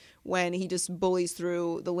times when he just bullies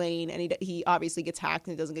through the lane, and he obviously gets hacked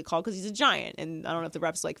and he doesn't get called because he's a giant. And I don't know if the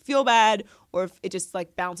refs feel bad or if it just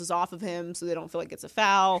bounces off of him, so they don't feel like it's a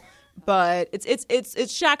foul. But it's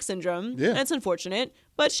Shaq syndrome. Yeah. And it's unfortunate,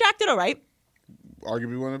 but Shaq did all right.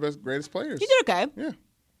 Arguably one of the greatest players. He did okay. Yeah.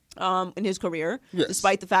 In his career, yes.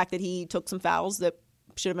 Despite the fact that he took some fouls that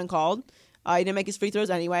should have been called. He didn't make his free throws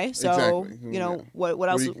anyway. So, exactly. What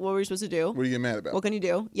else? What were we supposed to do? What are you getting mad about? What can you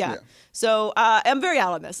do? Yeah. So, I'm very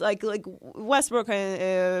out on this. Like Westbrook,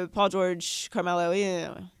 Paul George, Carmelo.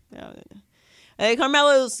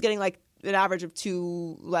 Carmelo's getting an average of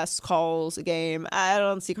 2 less calls a game. I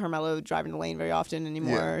don't see Carmelo driving the lane very often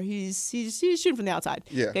anymore. Yeah. He's shooting from the outside.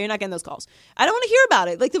 Yeah. Okay, you're not getting those calls. I don't want to hear about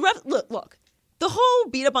it. The ref. Look. The whole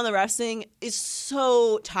beat up on the refs thing is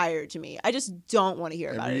so tired to me. I just don't want to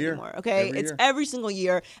hear about it anymore. Okay, it's every single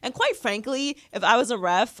year, and quite frankly, if I was a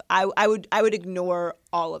ref, I would ignore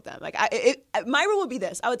all of them. My rule would be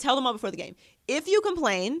this: I would tell them all before the game. If you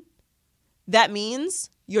complain, that means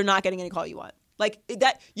you're not getting any call you want.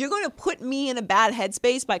 That you're going to put me in a bad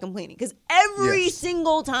headspace by complaining because every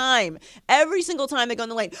single time they go in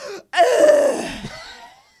the lane,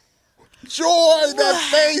 Joy, that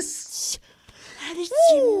face. How did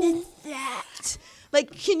you miss that?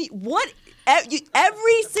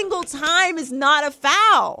 Every single time is not a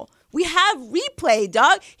foul. We have replay,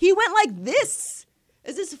 dog. He went like this.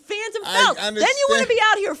 Is this phantom foul? Then you want to be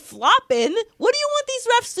out here flopping. What do you want these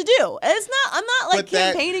refs to do? And I'm not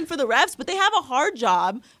campaigning for the refs, but they have a hard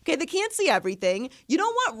job. Okay, they can't see everything. You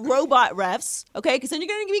don't want robot refs, okay? Because then you're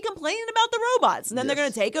going to be complaining about the robots, and then they're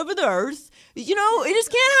going to take over the earth. You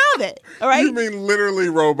just can't have it. All right. You mean literally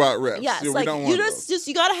robot refs? Yes. We don't want those.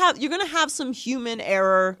 You gotta have. You're gonna have some human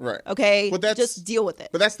error. Right. Okay. But just deal with it.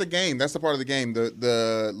 But that's the game. That's the part of the game.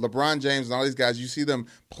 The LeBron James and all these guys. You see them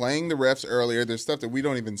playing the refs earlier. There's stuff that we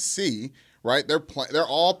don't even see. Right? They're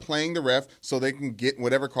all playing the ref so they can get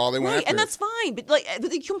whatever call they want. Right, and that's fine. But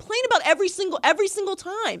they complain about every single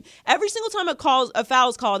time. Every single time a foul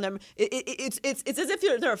is called on them, it's as if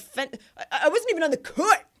they're offended. I wasn't even on the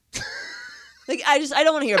court. I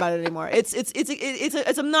don't want to hear about it anymore. It's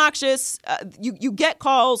obnoxious. You get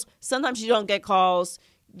calls. Sometimes you don't get calls.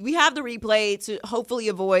 We have the replay to hopefully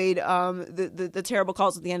avoid the terrible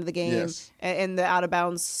calls at the end of the game. Yes. and the out of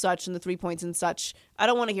bounds such and the 3 points and such. I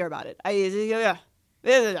don't want to hear about it. We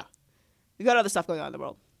got other stuff going on in the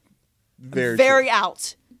world. Very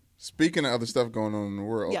out. Speaking of other stuff going on in the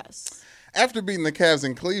world. Yes. After beating the Cavs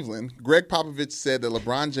in Cleveland, Greg Popovich said that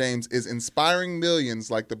LeBron James is inspiring millions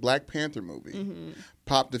like the Black Panther movie. Mm-hmm.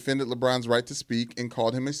 Pop defended LeBron's right to speak and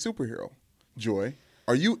called him a superhero. Joy,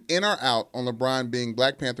 are you in or out on LeBron being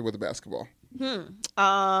Black Panther with a basketball?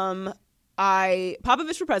 I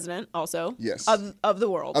Popovich for president also. Yes. Of the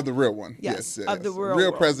world. Of the real one. Yes. Yes. Of the real real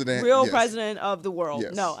world. president. Real yes. president of the world.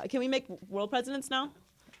 Yes. No. Can we make world presidents now?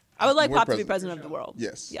 I would like World Pop to be president of the world.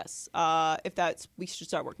 Yes. Yes. We should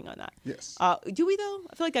start working on that. Yes. Do we though?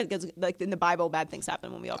 I feel like that gets, like in the Bible, bad things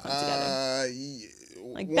happen when we all come together.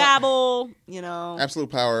 Like Babel,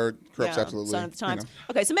 Absolute power corrupts absolutely. Sign of the times.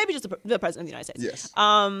 Okay, so maybe just the president of the United States.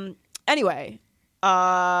 Yes. Anyway,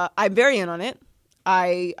 I'm very in on it.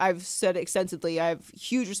 I've said extensively, I have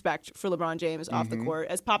huge respect for LeBron James off the court,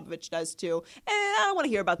 as Popovich does too. And I don't want to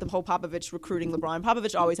hear about the whole Popovich recruiting LeBron.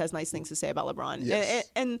 Popovich always has nice things to say about LeBron. Yes.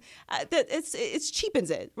 And it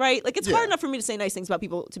cheapens it, right? Like, it's hard enough for me to say nice things about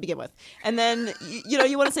people to begin with. And then,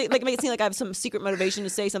 you want to say, like, make it seem like I have some secret motivation to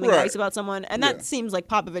say something nice about someone. And that seems like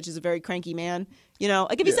Popovich is a very cranky man.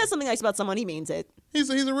 Like, if he says something nice about someone, he means it.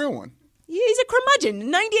 He's a real one. He's a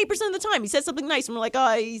curmudgeon. 98% of the time, he says something nice, and we're like,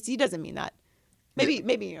 oh, he doesn't mean that.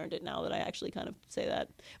 Maybe you earned it now that I actually kind of say that.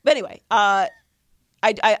 But anyway, I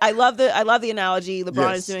love the analogy.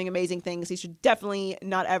 LeBron is doing amazing things. He should definitely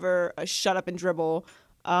not ever shut up and dribble.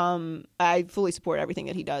 I fully support everything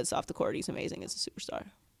that he does off the court. He's amazing as a superstar.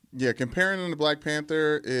 Yeah, comparing him to Black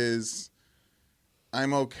Panther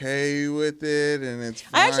I'm okay with it, and it's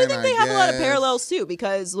fine, I actually think they have a lot of parallels too,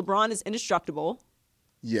 because LeBron is indestructible.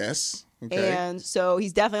 Yes. Okay. And so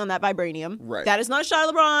he's definitely on that vibranium. Right. That is not a shot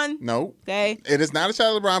at LeBron. No. Okay. It is not a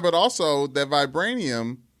shot at LeBron, but also that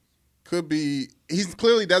vibranium could be. He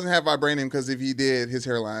clearly doesn't have vibranium because if he did, his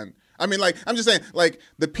hairline. I mean, like, I'm just saying, like,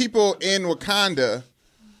 the people in Wakanda,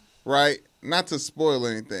 right? Not to spoil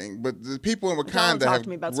anything, but the people in Wakanda Don't talk to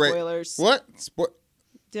me about spoilers. What?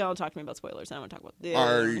 Don't talk to me about spoilers. I don't want to talk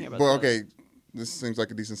about. Well, okay. This seems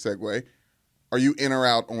like a decent segue. Are you in or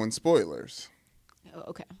out on spoilers? Oh,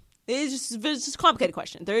 okay. It's just a complicated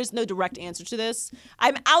question. There is no direct answer to this.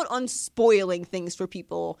 I'm out on spoiling things for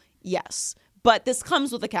people, yes. But this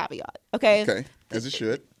comes with a caveat, okay? Okay, as it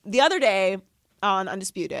should. The other day on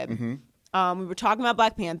Undisputed, we were talking about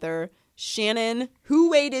Black Panther. Shannon, who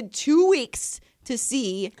waited 2 weeks to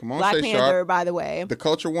see Black Shay Panther, Sharp. by the way. The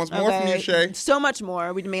culture wants more from you, Shay. So much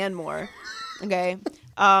more. We demand more. Okay.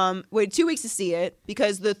 Waited 2 weeks to see it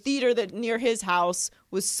because the theater that near his house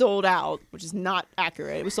was sold out, which is not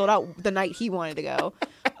accurate. It was sold out the night he wanted to go.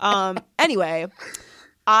 Anyway,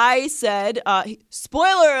 I said,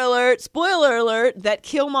 spoiler alert, that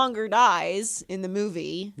Killmonger dies in the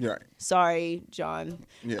movie. Right. Sorry, John.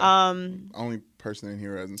 Yeah. Only person in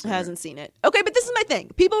here who hasn't seen it. Okay, but this is my thing.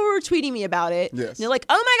 People were tweeting me about it. Yes. They're like,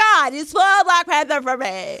 oh my God, you spoiled Black Panther for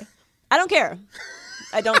me. I don't care.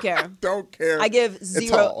 Don't care. I give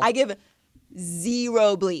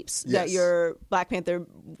zero bleeps that your Black Panther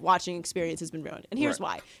watching experience has been ruined. And here's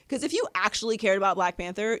why. Because if you actually cared about Black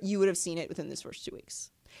Panther, you would have seen it within this first 2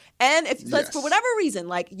 weeks. And if for whatever reason,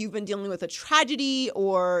 like you've been dealing with a tragedy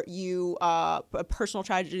or a personal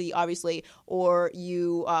tragedy, obviously, or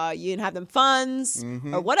you didn't have them funds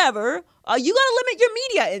or whatever, you got to limit your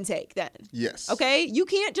media intake then. Yes. Okay? You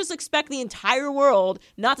can't just expect the entire world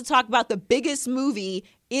not to talk about the biggest movie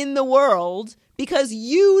in the world because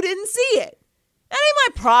you didn't see it. That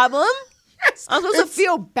ain't my problem. Yes, I'm supposed to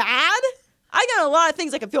feel bad? I got a lot of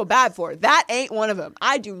things I can feel bad for. That ain't one of them.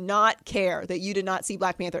 I do not care that you did not see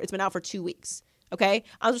Black Panther. It's been out for 2 weeks. Okay?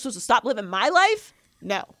 I'm supposed to stop living my life?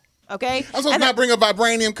 No. Okay? I'm supposed to not bring up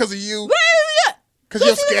vibranium because of you? Because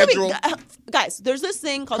your schedule? Guys, there's this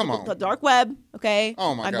thing called the dark web. Okay?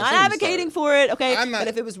 Oh my God. I'm not advocating for it. Okay? But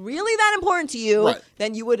if it was really that important to you,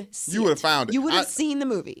 then you would see You would have found it. You would have seen the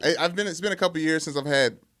movie. It's been a couple of years since I've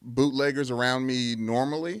had bootleggers around me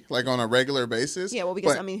normally, like on a regular basis. Yeah, well,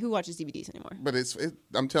 because who watches DVDs anymore? But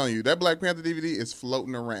I'm telling you, that Black Panther DVD is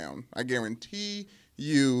floating around. I guarantee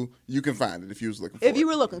you can find it if you was looking for it. If you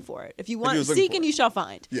were looking for it. If you want, seek and you shall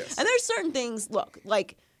find. Yes. And there's certain things, look,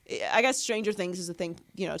 like, I guess Stranger Things is a thing,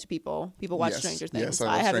 to people. People watch Stranger Things. Yes,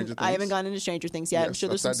 I haven't gone into Stranger Things yet. Yes, I'm sure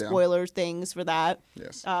there's some spoiler things for that.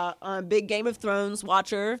 Yes. I'm a big Game of Thrones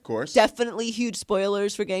watcher. Of course. Definitely huge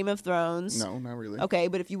spoilers for Game of Thrones. No, not really. Okay,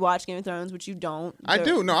 but if you watch Game of Thrones, which you don't. I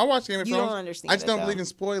do. No, I watch Game of Thrones. You don't understand I just don't believe in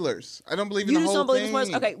spoilers. I don't believe in you the whole just don't believe in thing.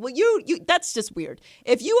 spoilers? Okay, well, you that's just weird.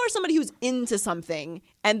 If you are somebody who's into something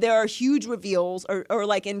and there are huge reveals, or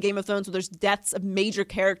like in Game of Thrones where there's deaths of major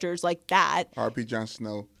characters like that. R.P. Jon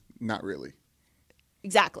Snow, not really.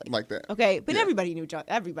 Exactly. Like that. Okay, but everybody knew Jon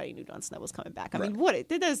Snow was coming back. I mean,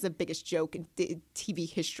 that is the biggest joke in TV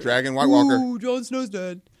history. Dragon White Walker. Ooh, Jon Snow's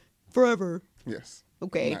dead. Forever. Yes.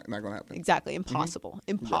 Okay. Not going to happen. Exactly. Impossible.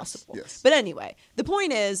 Impossible. Yes. But anyway, the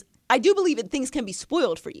point is, I do believe that things can be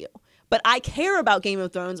spoiled for you. But I care about Game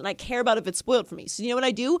of Thrones, and I care about if it's spoiled for me. So you know what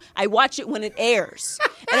I do? I watch it when it airs.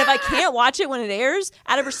 And if I can't watch it when it airs,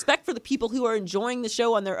 out of respect for the people who are enjoying the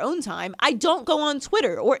show on their own time, I don't go on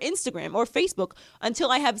Twitter or Instagram or Facebook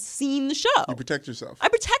until I have seen the show. You protect yourself. I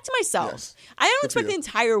protect myself. Yes. I don't expect the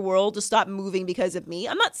entire world to stop moving because of me.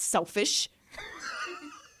 I'm not selfish.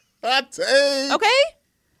 Hot take. Okay?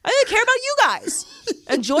 I really care about you guys.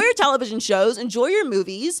 Enjoy your television shows, enjoy your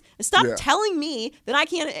movies, and stop telling me that I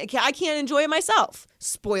can't enjoy it myself.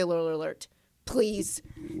 Spoiler alert. Please.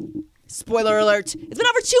 Spoiler alert. It's been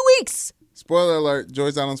out for 2 weeks. Spoiler alert.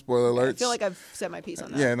 Joy's out on spoiler alerts. I feel like I've said my piece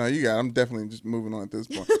on that. Yeah, no, you got it. I'm definitely just moving on at this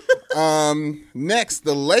point. Next,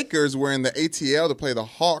 the Lakers were in the ATL to play the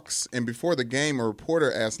Hawks, and before the game, a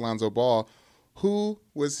reporter asked Lonzo Ball who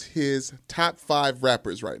was his top 5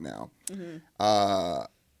 rappers right now. Mm-hmm.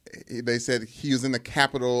 They said he was in the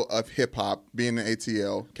capital of hip-hop, being in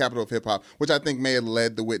ATL, capital of hip-hop, which I think may have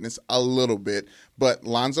led the witness a little bit. But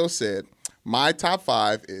Lonzo said, my top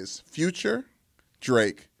 5 is Future,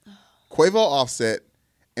 Drake, Quavo Offset,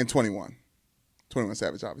 and 21. 21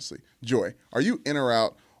 Savage, obviously. Joy, are you in or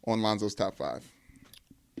out on Lonzo's top 5?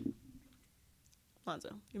 Lonzo,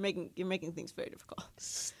 you're making things very difficult.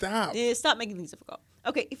 Stop. Yeah, stop making things difficult.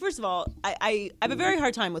 Okay, first of all, I have a very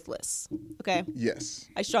hard time with lists. Okay. Yes.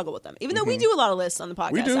 I struggle with them, even though we do a lot of lists on the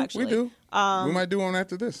podcast. We do. Actually. We do. We might do one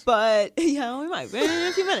after this. But yeah, we might in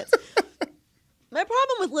a few minutes. My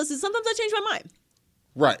problem with lists is sometimes I change my mind.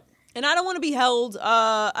 Right. And I don't want to be held.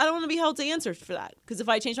 I don't want to be held to answer for that, because if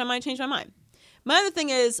I change my mind, I change my mind. My other thing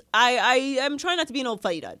is I am trying not to be an old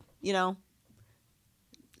fuddy dud. You know.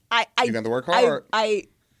 You got to work hard. I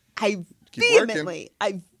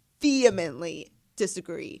vehemently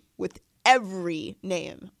disagree with every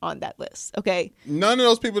name on that list. Okay. None of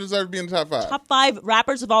those people deserve to be in the top 5. Top 5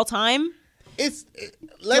 rappers of all time. Let's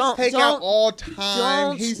take out all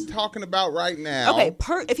time. He's talking about right now. Okay.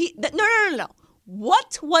 No.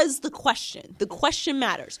 What was the question? The question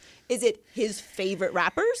matters. Is it his favorite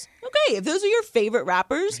rappers? Okay, if those are your favorite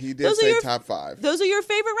rappers, he did say top 5. Those are your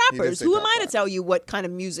favorite rappers. Who am I to tell you what kind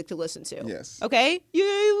of music to listen to? Yes. Okay,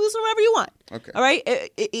 you listen to whatever you want. Okay. All right.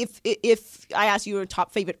 If I ask you your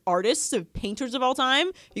top favorite artists of painters of all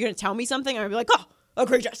time, you're gonna tell me something, and I'm gonna be like, oh,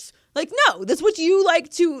 egregious. Like, no, that's what you like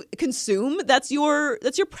to consume. That's your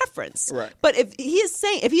preference. Right. But if he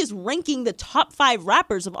is ranking the top 5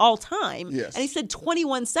 rappers of all time, yes, and he said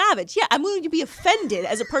 21 Savage, yeah, I'm going to be offended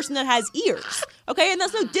as a person that has ears. Okay, and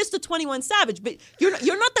that's no diss to 21 Savage, but you're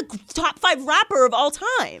not the top 5 rapper of all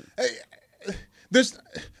time. There's 2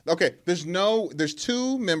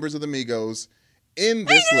 members of the Migos in this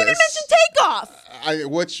list. You didn't even mention Takeoff.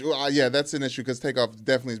 Yeah, that's an issue because Takeoff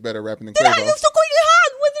definitely is better rapping than Quavo.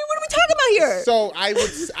 What are we talking about here? So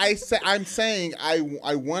I'm saying I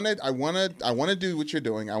want to do what you're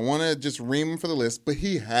doing. I want to just ream him for the list, but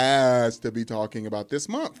he has to be talking about this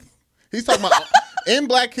month. He's talking about in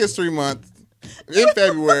Black History Month in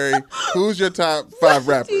February. Who's your top 5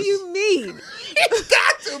 rappers? What do you mean? It's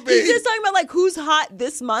got to be. He's just talking about like who's hot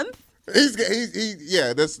this month.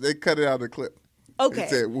 They cut it out of the clip. Okay.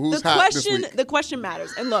 Said, who's hot this week? The question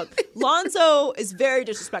matters. And look, Lonzo is very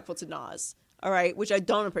disrespectful to Nas. All right, which I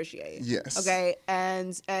don't appreciate. Yes. Okay,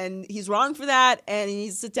 and he's wrong for that, and he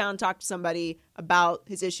needs to sit down and talk to somebody about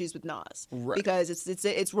his issues with Nas, right? Because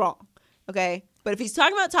it's wrong. Okay, but if he's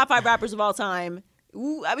talking about top 5 rappers of all time,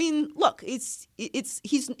 I mean, look, he's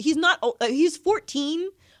not he's 14.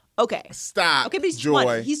 Okay. Stop. Okay, but he's Joy.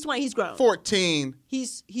 20. He's 20. He's grown. 14.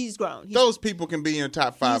 He's grown. Those people can be in your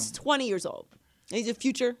top 5. He's 20 years old. He's a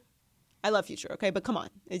Future. I love Future. Okay, but come on,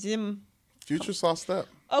 it's him. Future sauced up.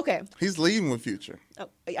 Okay. He's leading with Future. Oh,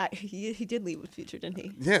 he did lead with Future, didn't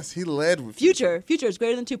he? Yes, he led with Future. Future is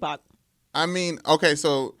greater than Tupac. I mean, okay,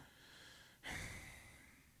 so...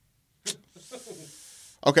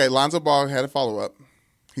 Okay, Lonzo Ball had a follow-up.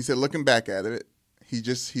 He said, looking back at it, he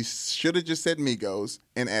should have just said Migos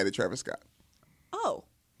and added Travis Scott. Oh.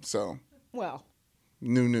 So. Well.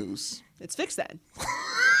 New news. It's fixed then.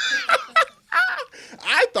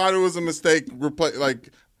 I thought it was a mistake.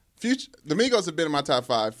 Future, the Migos have been in my top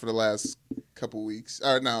 5 for the last couple weeks.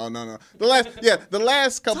 No. The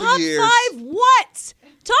last couple years. Top 5 what?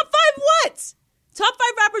 Top 5 what? Top 5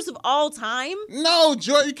 rappers of all time? No,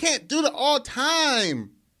 Joy, you can't do the all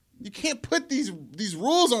time. You can't put these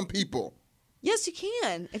rules on people. Yes, you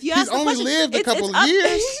can. If you ask the question, lived a couple of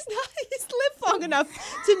years. He's lived long enough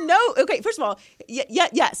to know. Okay, first of all,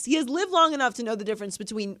 yes, he has lived long enough to know the difference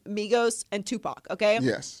between Migos and Tupac. Okay.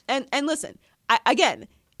 Yes. And listen, again,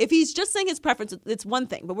 if he's just saying his preference, it's one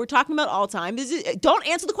thing. But we're talking about all time. Don't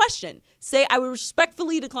answer the question. Say, I would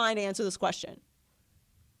respectfully decline to answer this question.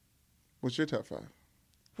 What's your top 5?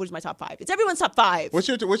 what is my top 5? It's everyone's top 5. What's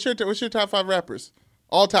your top 5 rappers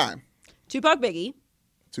all time? Tupac, Biggie.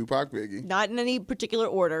 Tupac, Biggie. Not in any particular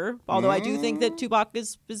order, although I do think that Tupac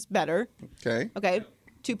is better. Okay.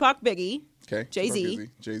 Tupac, Biggie. Okay.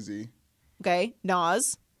 Jay-Z. Okay.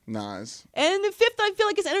 Nas. Nas. And the 5th, I feel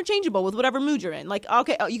like, is interchangeable with whatever mood you're in. Like,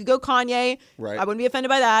 okay, you could go Kanye. Right. I wouldn't be offended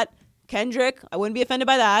by that. Kendrick. I wouldn't be offended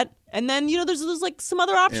by that. And then, there's like some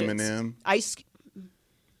other options. Eminem. Ice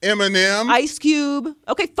Cube.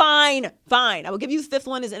 Okay, fine. I will give you the 5th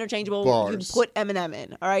one is interchangeable. Bars. You can put Eminem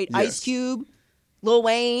in. All right. Yes. Ice Cube. Lil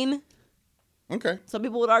Wayne. Okay. Some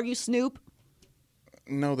people would argue Snoop.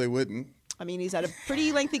 No, they wouldn't. I mean, he's had a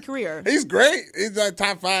pretty lengthy career. He's great. He's a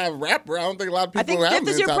top 5 rapper. I don't think a lot of people have him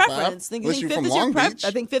in top 5. I think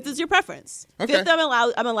 5th is your preference. Okay.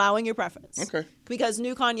 5th, I'm allowing your preference. Okay. Because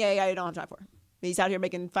new Kanye, I don't have time for. He's out here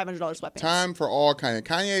making $500 sweatpants. Time for all Kanye.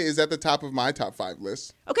 Kanye is at the top of my top 5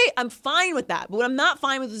 list. Okay, I'm fine with that. But what I'm not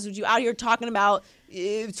fine with is you out here talking about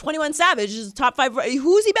 21 Savage is top 5.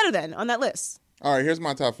 Who is he better than on that list? All right, here's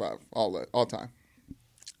my top 5 all time.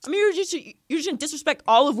 I mean, you're just gonna disrespect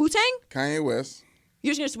all of Wu-Tang? Kanye West.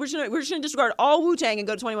 We're just gonna disregard all Wu-Tang and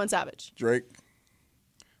go to 21 Savage. Drake.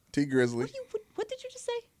 T Grizzly. What did you just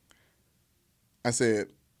say? I said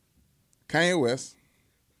Kanye West.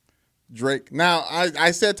 Drake. Now,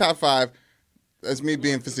 I said top 5. That's me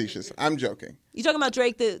being facetious. I'm joking. You talking about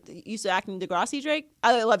Drake that used to act in Degrassi Drake?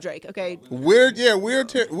 I love Drake, okay?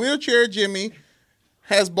 Wheelchair Jimmy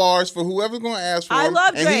has bars for whoever's going to ask for him. I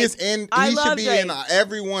love Drake. And he should be in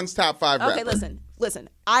everyone's top 5 rapper. Okay, listen.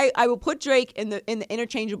 I will put Drake in the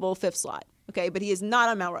interchangeable 5th slot, okay? But he is not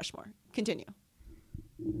on Mount Rushmore. Continue.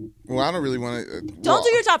 Well, I don't really want to... Don't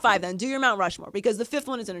do your top 5 then. Do your Mount Rushmore because the 5th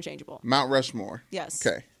one is interchangeable. Mount Rushmore. Yes.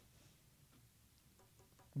 Okay.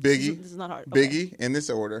 Biggie. This is not hard. Okay. Biggie, in this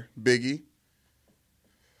order. Biggie.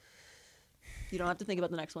 You don't have to think about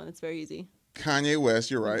the next one. It's very easy. Kanye West,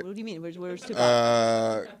 you're right. What do you mean? Where's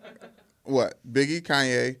Tupac? What? Biggie,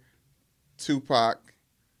 Kanye, Tupac,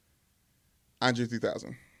 Andre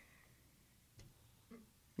 3000.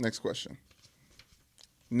 Next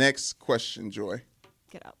question, Joy.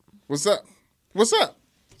 Get out. What's up?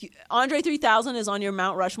 Andre 3000 is on your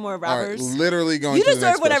Mount Rushmore of rappers. All right, literally going you to the next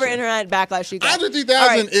deserve whatever question. internet backlash you got. Andre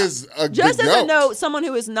 3000 is a just good as note. a note, someone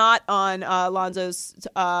who is not on Lonzo's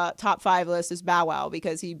top 5 list is Bow Wow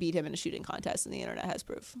because he beat him in a shooting contest, and the internet has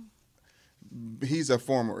proof. He used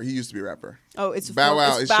to be a rapper. Oh, it's Bow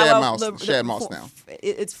Wow is Shad Moss now.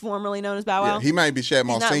 It's formerly known as Bow Wow. Yeah, he might be Shad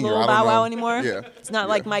Moss Senior. Not I don't Bow Wow know. anymore. Yeah, it's not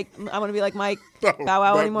like Mike. I want to be like Mike. Bow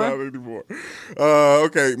Wow anymore. Not anymore.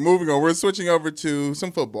 Okay, moving on. We're switching over to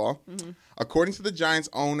some football. Mm-hmm. According to the Giants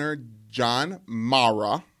owner John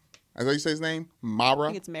Mara, is that how you say his name? Mara. I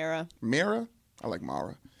think it's Mara. Mara. I like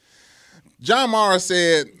Mara. John Mara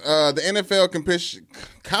said the NFL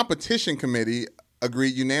competition committee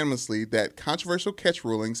agreed unanimously that controversial catch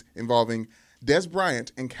rulings involving Des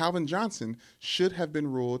Bryant and Calvin Johnson should have been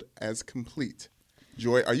ruled as complete.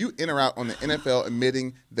 Joy, are you in or out on the NFL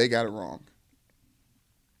admitting they got it wrong?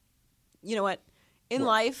 You know what? In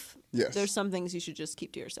life, yes, there's some things you should just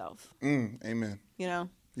keep to yourself. Amen. You know?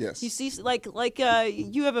 Yes. You see,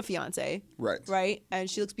 you have a fiance. Right. And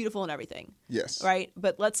she looks beautiful and everything. Yes. Right?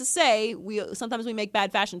 But let's just say sometimes we make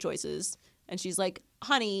bad fashion choices. And she's like,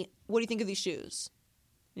 honey, what do you think of these shoes?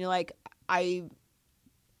 And you're like, I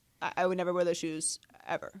would never wear those shoes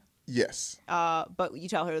ever. Yes. But you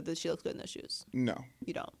tell her that she looks good in those shoes. No.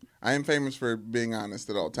 You don't. I am famous for being honest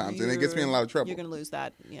at all times, and it gets me in a lot of trouble. You're going to lose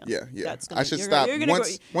that. Yeah. I should stop.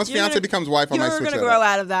 Once fiance becomes wife, I might switch that You're going to grow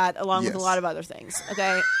out of that along with a lot of other things,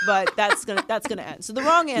 okay? But that's gonna end. So the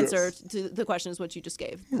wrong answer to the question is what you just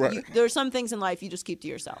gave. Right. There are some things in life you just keep to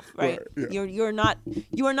yourself, right? Yeah. You are not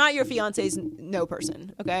your fiance's no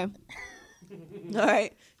person, okay? All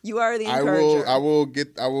right. You are the encourager. I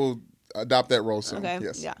will adopt that role soon. Okay.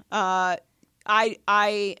 Yes. Yeah.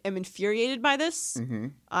 I am infuriated by this. Mm-hmm.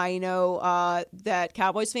 I know that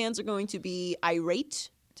Cowboys fans are going to be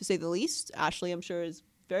irate, to say the least. Ashley, I'm sure, is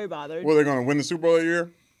very bothered. Well, they're going to win the Super Bowl that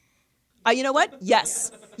year? You know what?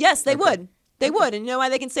 Yes, they would. They would. And you know why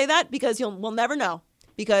they can say that? Because we'll never know.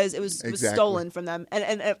 Because it was stolen from them.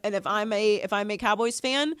 And if I'm a Cowboys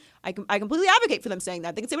fan, I completely advocate for them saying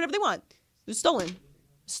that. They can say whatever they want. It was stolen.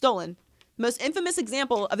 Stolen. The most infamous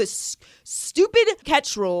example of this stupid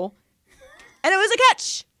catch rule. And it was a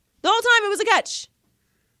catch. The whole time it was a catch.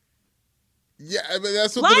 Yeah, but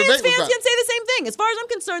that's what Lions the debate fans was can say the same thing. As far as I'm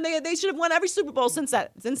concerned, they should have won every Super Bowl since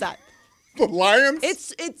that. The Lions?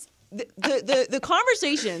 It's the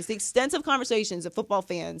conversations, the extensive conversations that football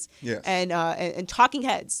fans and talking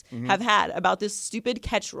heads have had about this stupid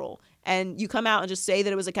catch rule and you come out and just say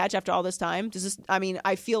that it was a catch after all this time? Does this? I mean,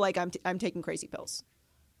 I feel like I'm taking crazy pills.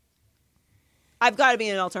 I've got to be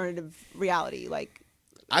in an alternative reality. Like,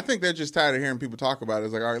 I think they're just tired of hearing people talk about it.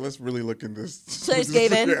 It's like, all right, let's really look into this. So they just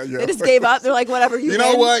gave in. Yeah. They just gave up. They're like, whatever. You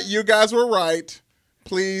know win. what? You guys were right.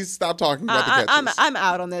 Please stop talking about the catches. I'm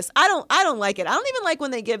out on this. I don't like it. I don't even like when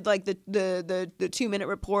they give like the 2-minute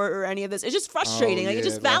report or any of this. It's just frustrating. Like it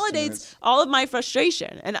just validates all of my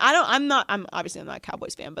frustration. And I'm obviously not a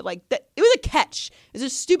Cowboys fan, but like it was a catch. It's a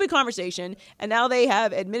stupid conversation, and now they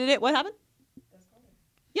have admitted it. What happened?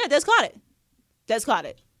 Yeah, Des caught it.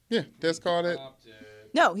 Yeah, Des caught it.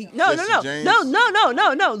 No.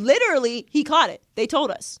 Literally, he caught it. They told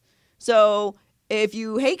us. So if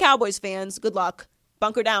you hate Cowboys fans, good luck.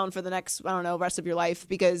 Bunker down for the next, rest of your life,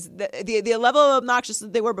 because the level of obnoxious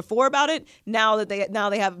that they were before about it, now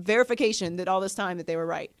they have verification that all this time that they were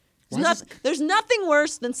right. There's nothing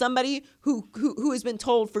worse than somebody who has been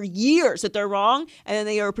told for years that they're wrong, and then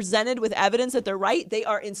they are presented with evidence that they're right. They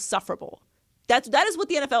are insufferable. That is what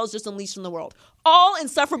the NFL has just unleashed in the world. All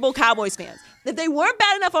insufferable Cowboys fans. If they weren't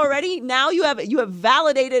bad enough already, now you have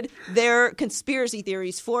validated their conspiracy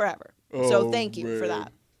theories forever. So thank you for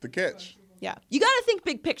that. The catch. Yeah, you got to think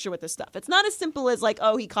big picture with this stuff. It's not as simple as like,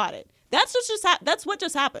 oh, he caught it. That's what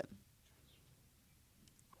just happened.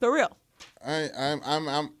 For real.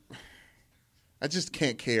 I just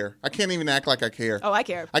can't care. I can't even act like I care. Oh, I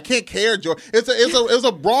care. I can't care, Joy. It was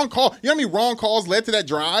a wrong call. You know how many wrong calls led to that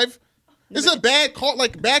drive? It's a bad call.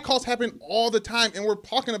 Like bad calls happen all the time, and we're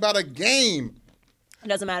talking about a game. It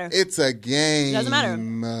doesn't matter. It's a game. It doesn't matter. It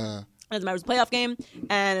doesn't matter. It's a playoff game,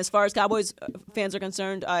 and as far as Cowboys fans are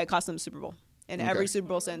concerned, it cost them the Super Bowl in every Super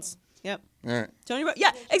Bowl since. Yep. All right.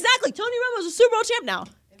 Yeah, exactly. Tony Romo's a Super Bowl champ now.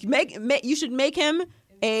 You should make him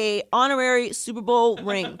a honorary Super Bowl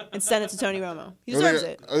ring and send it to Tony Romo. He deserves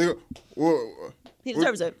it. He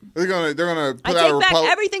deserves it. They're gonna put I take back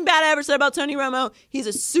everything bad I ever said about Tony Romo. He's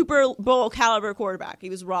a Super Bowl caliber quarterback. He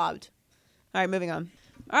was robbed. All right, moving on.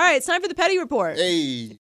 All right, it's time for the Petty Report.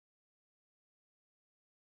 Hey.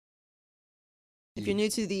 If you're new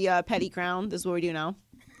to the Petty Crown, this is what we do now.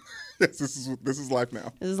 Yes, this is life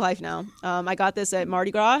now. This is life now. I got this at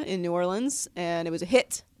Mardi Gras in New Orleans, and it was a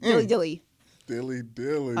hit. Dilly.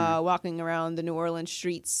 Walking around the New Orleans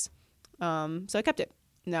streets. So I kept it.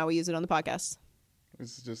 Now we use it on the podcast.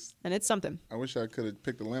 And it's something. I wish I could have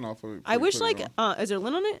picked the lint off of it. I wish, is there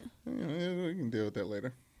lint on it? Yeah, we can deal with that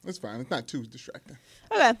later. It's fine. It's not too distracting.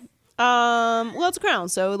 Okay. Well, it's a crown,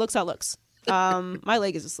 so it looks how it looks. My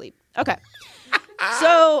leg is asleep. Okay.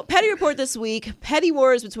 So, Petty Report this week. Petty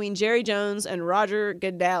wars between Jerry Jones and Roger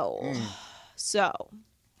Goodell. So,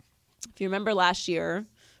 if you remember last year,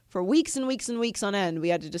 for weeks and weeks and weeks on end, we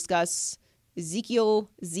had to discuss Zeke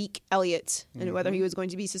Elliott and whether he was going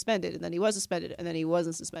to be suspended. And then he was suspended, and then he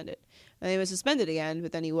wasn't suspended. And he was suspended again,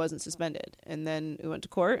 but then he wasn't suspended. And then we went to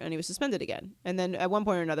court, and he was suspended again. And then at one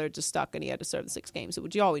point or another, it just stuck, and he had to serve the 6 games,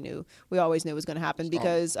 which we always knew was going to happen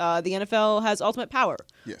because the NFL has ultimate power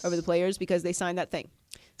over the players because they signed that thing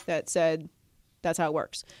that said that's how it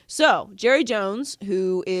works. So Jerry Jones,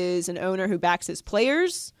 who is an owner who backs his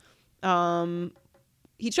players,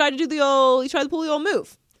 he tried to pull the old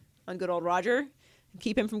move on good old Roger and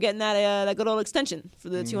keep him from getting that good old extension for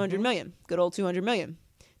the $200 million. Good old $200 million.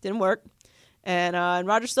 Didn't work. And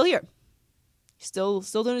Roger's still here. He's still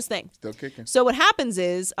doing his thing. Still kicking. So what happens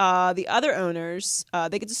is the other owners,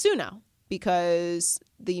 they get to sue now because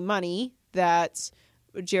the money that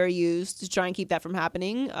Jerry used to try and keep that from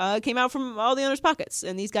happening came out from all the owners' pockets.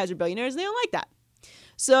 And these guys are billionaires and they don't like that.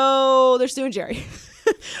 So they're suing Jerry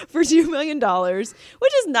for $2 million,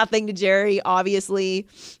 which is nothing to Jerry, obviously.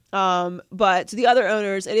 But to the other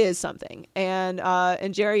owners, it is something.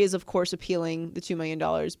 And Jerry is, of course, appealing the $2 million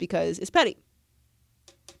because it's petty.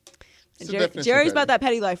 And Jerry's about that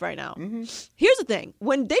petty life right now. Mm-hmm. Here's the thing.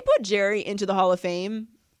 When they put Jerry into the Hall of Fame,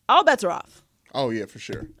 all bets are off. Oh, yeah, for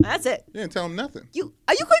sure. That's it. You didn't tell him nothing. You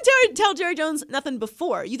couldn't tell Jerry Jones nothing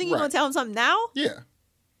before. You think you're going to tell him something now? Yeah.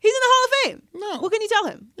 He's in the Hall of Fame. No. What can you tell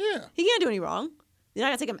him? Yeah. He can't do any wrong. You're not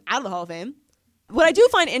going to take him out of the Hall of Fame. What I do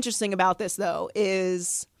find interesting about this, though,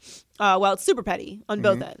 is, it's super petty on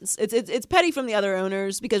both ends. It's petty from the other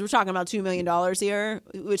owners because we're talking about $2 million here,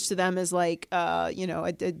 which to them is like, a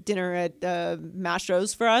dinner at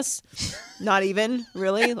Mastro's for us. Not even,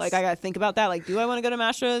 really. Yes. Like, I got to think about that. Like, do I want to go to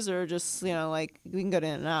Mastro's or just, we can go to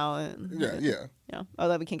In-N-Out. Yeah.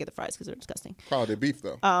 Although we can't get the fries because they're disgusting. Quality beef,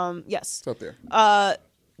 though. Yes. It's up there.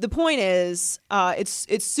 The point is,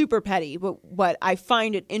 it's super petty, but I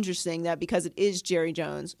find it interesting that because it is Jerry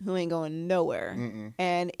Jones, who ain't going nowhere,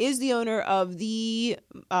 and is the owner of the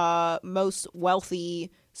most wealthy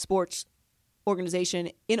sports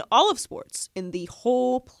organization in all of sports, in the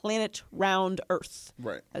whole planet round Earth.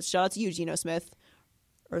 Right. That's shout out to you, Geno Smith.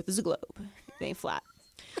 Earth is a globe. It ain't flat.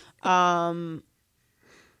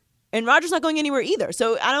 And Rodgers not going anywhere either.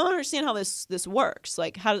 So I don't understand how this works.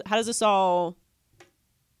 Like, how does this all?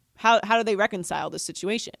 How do they reconcile this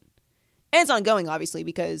situation? And it's ongoing, obviously,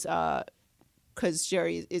 because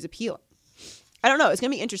Jerry is appealing. I don't know. It's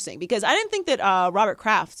gonna be interesting because I didn't think that Robert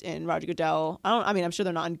Kraft and Roger Goodell. I'm sure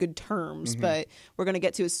they're not on good terms, but we're gonna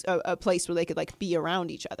get to a place where they could like be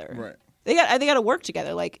around each other. Right. They got to work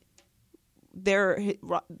together. Like they're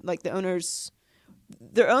like the owners.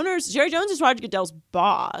 Their owners, Jerry Jones is Roger Goodell's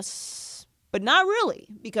boss, but not really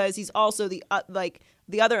because he's also the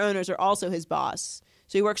other owners are also his boss.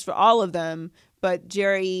 So he works for all of them. But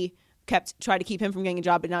Jerry tried to keep him from getting a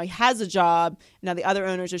job, but now he has a job. Now the other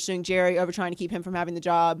owners are suing Jerry over trying to keep him from having the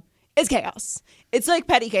job. It's chaos. It's like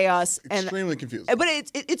petty chaos. Extremely confusing. But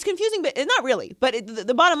it's confusing, but not really. But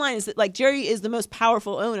the bottom line is that like Jerry is the most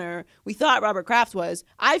powerful owner. We thought Robert Kraft was.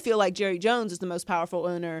 I feel like Jerry Jones is the most powerful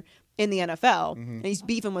owner in the NFL, and he's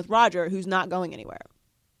beefing with Roger, who's not going anywhere.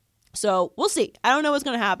 So we'll see. I don't know what's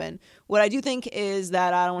going to happen. What I do think is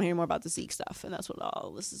that I don't want to hear more about the Zeke stuff, and that's what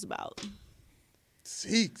all this is about.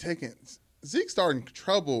 Zeke starting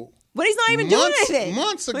trouble. But he's not even doing anything.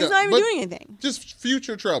 Months ago. But he's not even doing anything. Just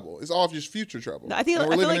future trouble. It's all just future trouble. I feel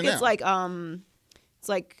like it's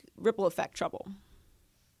like ripple effect trouble.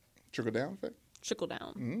 Trickle down effect? Trickle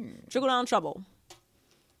down. Trickle down trouble.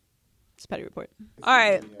 It's a petty report. All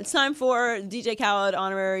right. It's time for DJ Khaled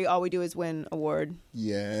honorary All We Do Is Win award.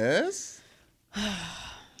 Yes.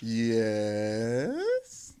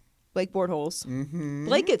 Yes. Blake Bortles.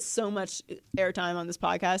 Blake gets so much airtime on this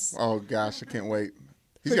podcast. Oh, gosh. I can't wait.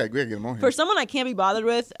 We gotta get him on here. For someone I can't be bothered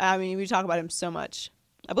with, I mean, we talk about him so much.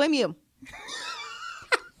 I blame you.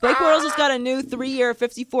 Blake Bortles has got a new 3-year,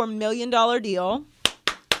 $54 million deal.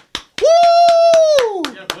 Woo!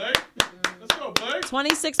 Yeah, Blake. Let's go, Blake.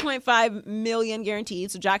 $26.5 million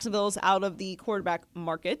guaranteed. So Jacksonville is out of the quarterback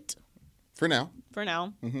market. For now.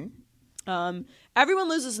 Everyone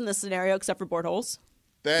loses in this scenario except for Bortles.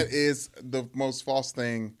 That is the most false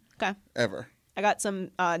thing ever. I got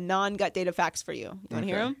some non-gut data facts for you. You want to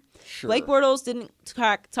hear them? Sure. Blake Bortles didn't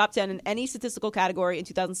crack top 10 in any statistical category in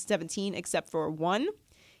 2017 except for one.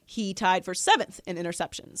 He tied for 7th in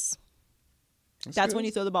interceptions. That's when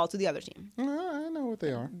you throw the ball to the other team. I know what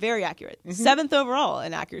they are. Very accurate. 7th overall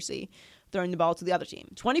in accuracy, throwing the ball to the other team.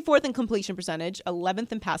 24th in completion percentage,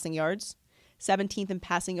 11th in passing yards, 17th in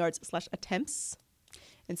passing yards / attempts,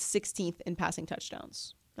 and 16th in passing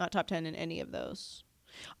touchdowns. Not top 10 in any of those.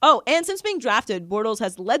 Oh, and since being drafted, Bortles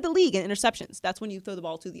has led the league in interceptions. That's when you throw the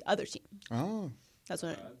ball to the other team. Oh. That's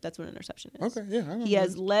what an interception is. Okay, yeah. I know he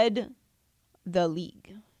has led the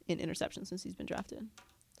league in interceptions since he's been drafted.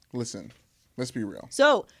 Listen, let's be real.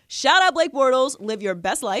 So, shout out Blake Bortles. Live your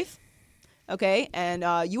best life. Okay? And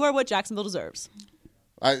you are what Jacksonville deserves.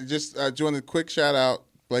 I just doing a quick shout out.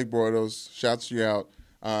 Blake Bortles, shouts you out.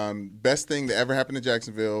 Best thing that ever happened to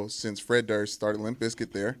Jacksonville since Fred Durst started Limp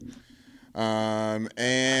Bizkit there.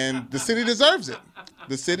 And the city deserves it.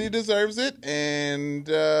 The city deserves it. And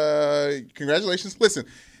congratulations. Listen,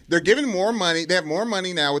 they're giving more money. They have more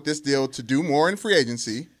money now with this deal to do more in free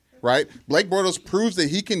agency, right? Blake Bortles proves that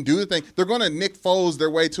he can do the thing. They're going to Nick Foles their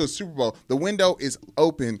way to a Super Bowl. The window is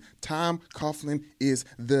open. Tom Coughlin is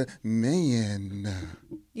the man.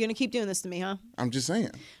 You're going to keep doing this to me, huh? I'm just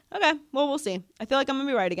saying. Okay. Well, we'll see. I feel like I'm going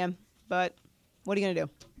to be right again. But what are you going to do?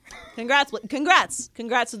 Congrats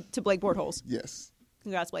to Blake Bortles. Yes.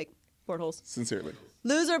 Congrats, Blake Bortles. Sincerely.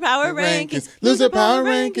 Loser Power Rankings. Loser Power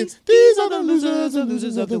Rankings. These are the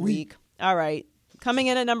losers of the week. All right. Coming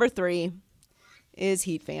in at number 3 is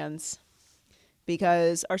Heat fans.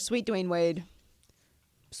 Because our sweet Dwayne Wade,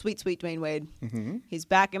 sweet Dwayne Wade, he's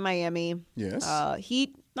back in Miami. Yes.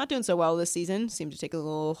 Heat not doing so well this season. Seemed to take a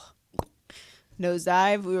little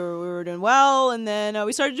nosedive. We were doing well, and then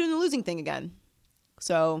we started doing the losing thing again.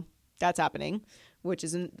 So that's happening, which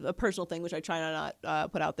is a personal thing, which I try to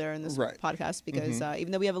not put out there in this podcast because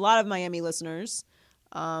even though we have a lot of Miami listeners,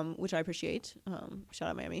 which I appreciate, shout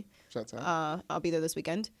out Miami. Shouts out. I'll be there this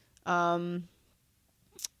weekend. People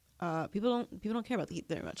don't care about the Heat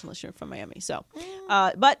very much unless you're from Miami. So,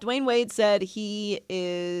 but Dwayne Wade said he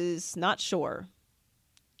is not sure.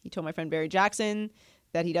 He told my friend Barry Jackson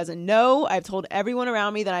that he doesn't know. I've told everyone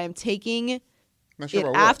around me that I am taking it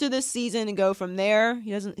after this season and go from there.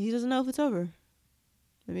 He doesn't know if it's over.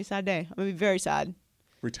 It's gonna be a sad day. I'm gonna be very sad.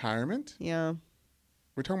 Retirement? Yeah.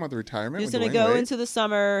 We're talking about the retirement. He's gonna go into the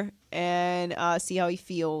summer and see how he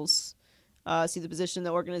feels, see the position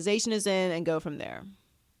the organization is in, and go from there.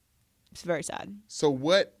 It's very sad. So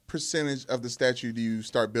what percentage of the statue do you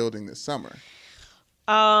start building this summer?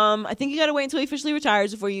 I think you got to wait until he officially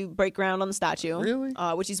retires before you break ground on the statue. Really?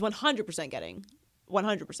 Which he's 100% getting.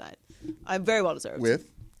 100%. I'm very well deserved. With?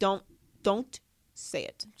 Don't say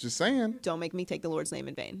it. Just saying. Don't make me take the Lord's name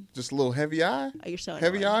in vain. Just a little heavy eye? You're so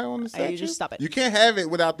heavy annoying. eye on the statue? You just stop it. You can't have it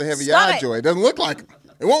without the heavy Stop eye, it. Joy. It doesn't look like it.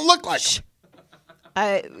 It won't look like it.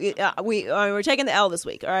 We're taking the L this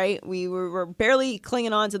week, all right? We're barely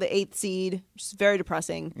clinging on to the 8th seed, which is very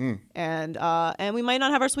depressing. And we might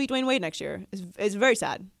not have our sweet Dwayne Wade next year. It's very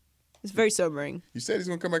sad. It's very sobering. You said he's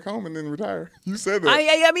going to come back home and then retire. You said that.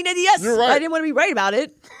 I mean, yes. You're right. I didn't want to be right about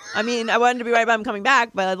it. I mean, I wanted to be right about him coming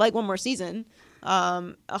back, but I'd like one more season.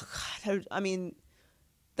 God, I mean,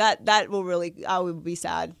 that will really, I would be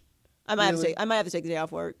sad. I might have to take the day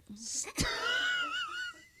off work.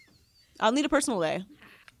 I'll need a personal day.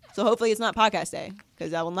 So hopefully it's not podcast day,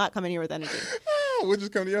 because I will not come in here with energy. We'll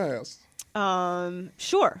just come to your house.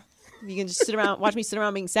 Sure. You can just watch me sit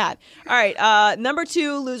around being sad. All right. Number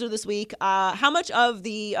 2 loser this week. How much of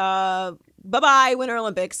the bye-bye Winter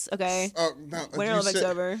Olympics, okay? No, Winter Olympics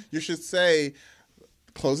over. You should say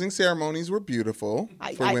closing ceremonies were beautiful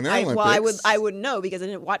for Winter Olympics. Well, I wouldn't know because I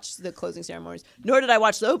didn't watch the closing ceremonies, nor did I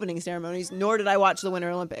watch the opening ceremonies, nor did I watch the Winter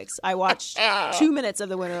Olympics. I watched 2 minutes of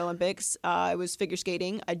the Winter Olympics. It was figure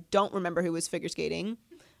skating. I don't remember who was figure skating.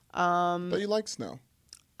 But you like snow.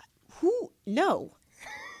 Who? No.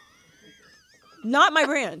 Not my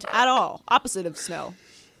brand at all. Opposite of snow.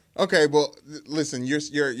 Okay, well, listen, you're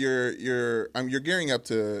gearing up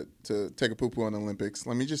to take a poo-poo on the Olympics.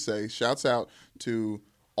 Let me just say, shouts out to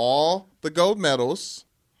all the gold medals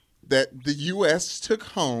that the U.S. took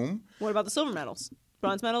home. What about the silver medals?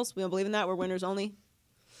 Bronze medals? We don't believe in that. We're winners only.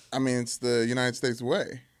 I mean, it's the United States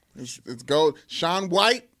way. It's gold. Shaun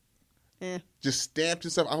White just stamped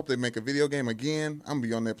himself. I hope they make a video game again. I'm gonna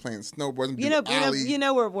be on there playing snowboards. You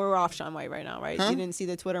know we're off Shaun White right now, right? Huh? You didn't see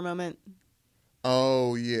the Twitter moment?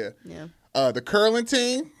 Oh yeah. Yeah. The curling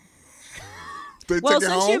team. Well,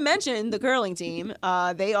 since you mentioned the curling team,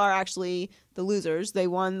 they are actually the losers. They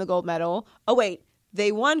won the gold medal. Oh wait,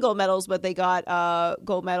 they won gold medals, but they got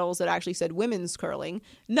gold medals that actually said women's curling.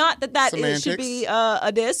 Not that should be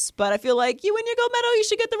a diss, but I feel like you win your gold medal, you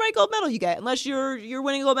should get the right gold medal you get, unless you're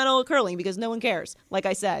winning a gold medal at curling because no one cares, like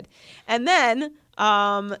I said. And then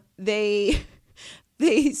they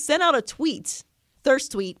sent out a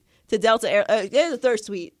thirst tweet to Delta Air. It is a thirst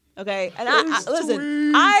tweet. Okay, and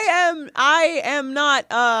listen, I am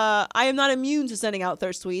not immune to sending out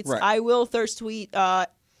thirst tweets. Right. I will thirst tweet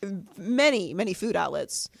many food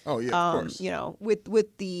outlets. Oh yeah, of course. You know, with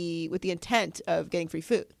the intent of getting free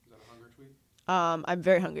food. Is that a hunger tweet? I'm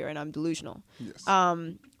very hungry right now. I'm delusional. Yes.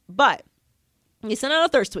 But you sent out a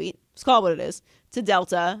thirst tweet. It's called what it is to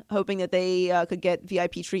Delta, hoping that they could get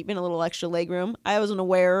VIP treatment, a little extra leg room. I wasn't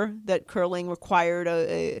aware that curling required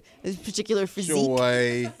a particular physique.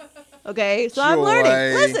 Joy. Okay, so I'm learning.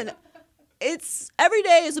 Listen, it's every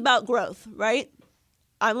day is about growth, right?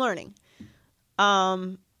 I'm learning.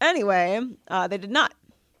 Anyway, they did not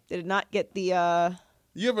get the.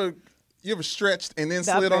 You ever stretched and then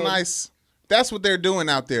slid on ice? That's what they're doing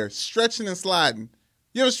out there, stretching and sliding.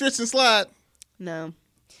 You ever stretch and slide? No.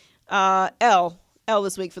 L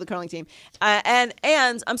this week for the curling team. And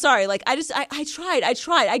I'm sorry, like I tried.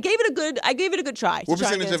 I gave it a good try. What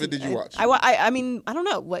percentage of it did you watch? I mean, I don't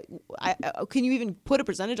know. What can you even put a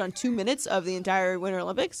percentage on 2 minutes of the entire Winter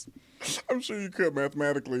Olympics? I'm sure you could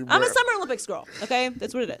mathematically. I'm a Summer Olympics girl. Okay,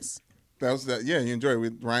 that's what it is. That was that. Yeah, you enjoyed it.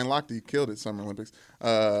 With Ryan Lochte killed it. Summer Olympics.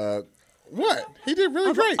 What? He did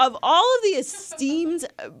really great. Of all of the esteemed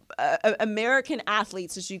American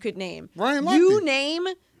athletes that you could name, Ryan Lochte. You name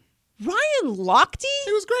Ryan Lochte?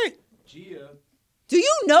 He was great. Gia. Do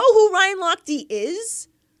you know who Ryan Lochte is?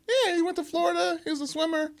 Yeah, he went to Florida. He was a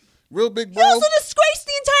swimmer. Real big bro. He also disgraced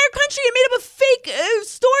the entire country and made up a fake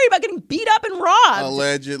story about getting beat up and robbed.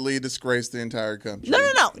 Allegedly disgraced the entire country. No. There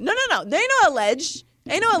ain't no alleged.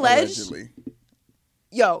 Ain't no alleged. Allegedly.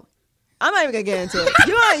 Yo, I'm not even gonna get into it.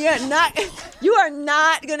 You are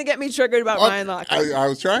not gonna get me triggered about Ryan Lochte. I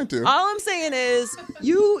was trying to. All I'm saying is,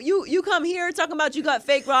 you come here talking about you got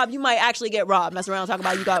fake robbed. You might actually get robbed. Mess around talking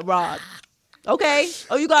about you got robbed. Okay.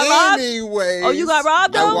 Oh, you got robbed. Anyways. Oh, you got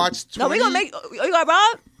robbed though. I watched 20... No, we gonna make. Oh, you got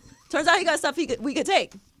robbed. Turns out he got stuff we could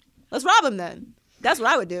take. Let's rob him then. That's what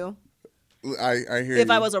I would do. I hear if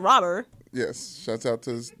you. I was a robber. Yes. Shouts out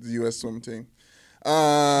to the U.S. swim team.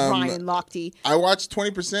 Ryan Lochte. I watched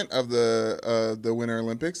 20% of the Winter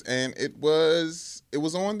Olympics, and it was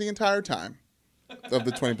on the entire time of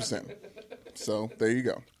the 20%. So there you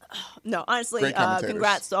go. No, honestly,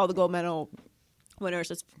 congrats to all the gold medal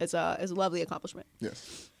winners. It's a lovely accomplishment.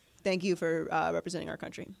 Yes. Thank you for representing our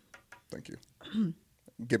country. Thank you.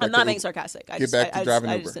 I'm not being sarcastic. I just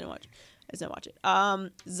didn't watch it.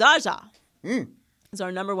 Zaza is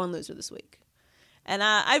our number one loser this week. And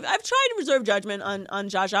I've tried to reserve judgment on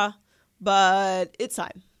Zaza, but it's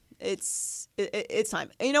time. It's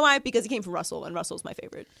time. And you know why? Because he came from Russell, and Russell's my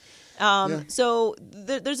favorite. So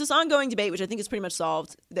there's this ongoing debate, which I think is pretty much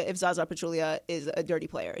solved, that if Zaza Pachulia is a dirty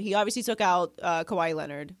player. He obviously took out Kawhi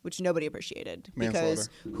Leonard, which nobody appreciated. Because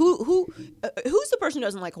who's the person who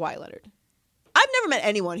doesn't like Kawhi Leonard? I've never met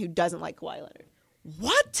anyone who doesn't like Kawhi Leonard.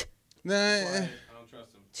 What? Nah. I don't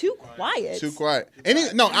trust him. Too quiet. Too quiet.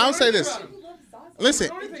 I'll say this. Listen,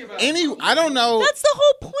 I don't know. That's the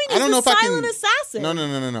whole point. I don't know if silent assassin.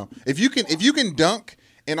 No. If you can dunk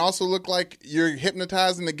and also look like you're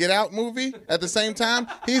hypnotized in the Get Out movie at the same time,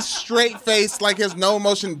 he's straight faced, like has no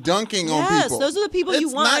emotion dunking on people. Yes, those are the people you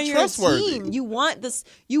want on your trustworthy. team. You want this.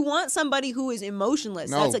 You want somebody who is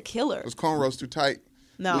emotionless. No, that's a killer. Those cornrows too tight.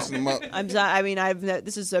 No, loosen them up.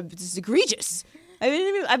 This is egregious.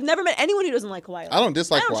 I've never met anyone who doesn't like Kawhi. I don't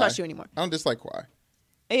dislike Kawhi. I don't trust you anymore. I don't dislike Kawhi.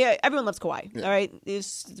 Yeah, everyone loves Kawhi. Yeah. All right,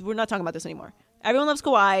 we're not talking about this anymore. Everyone loves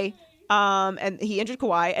Kawhi. And he injured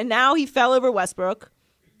Kawhi, and now he fell over Westbrook,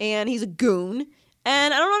 and he's a goon.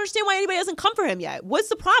 And I don't understand why anybody hasn't come for him yet. What's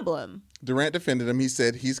the problem? Durant defended him. He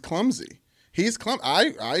said he's clumsy. He's clumsy.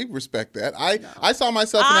 I respect that. I saw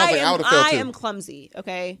myself and I was like, I would have felt too. I am clumsy.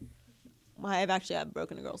 Okay. I've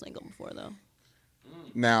broken a girl's ankle before though.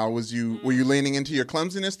 Now, were you leaning into your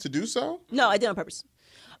clumsiness to do so? No, I did on purpose.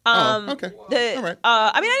 Okay. All right.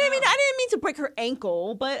 I didn't mean to break her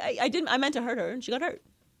ankle, but I didn't. I meant to hurt her, and she got hurt.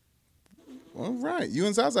 All right. You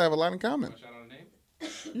and Zaza have a lot in common. Shout out a name?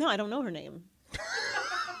 No, I don't know her name.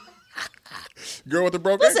 Girl with the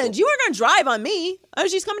broke Listen, ankle. you weren't going to drive on me.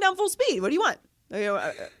 She's coming down full speed. What do you want?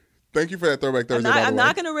 Thank you for that Throwback Thursday. I'm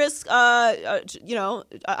not going to risk, I'm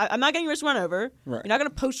not getting risk run over. Right. You're not going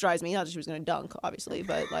to posterize me. Not that she was going to dunk, obviously,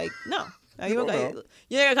 but no. You're not going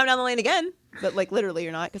to come down the lane again. But literally,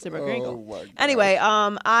 you're not because they broke your ankle. Anyway,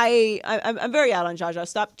 I'm very out on Jaja.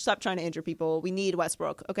 Stop trying to injure people. We need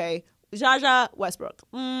Westbrook. Okay, Jaja, Westbrook.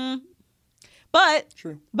 But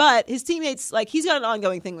his teammates, he's got an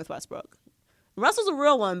ongoing thing with Westbrook. Russell's a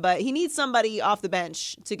real one, but he needs somebody off the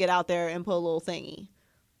bench to get out there and put a little thingy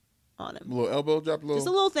on him. A little elbow drop, just a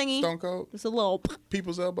little thingy. Stone Cold. Just a little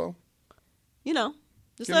people's elbow.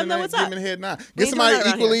 Just let him know what's up. Give him a head nod. Get somebody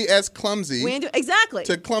equally as clumsy. Exactly.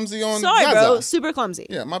 To clumsy on Sorry, Zaza. bro. Super clumsy.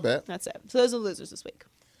 Yeah, my bad. That's it. So those are the losers this week.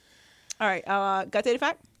 All right. Gut data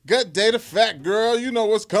fact? Gut data fact, girl. You know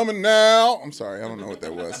what's coming now. I'm sorry. I don't know what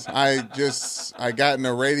that was. I got in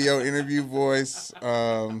a radio interview voice.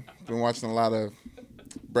 Been watching a lot of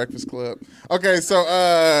Breakfast Club. Okay, so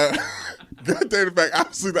gut data fact.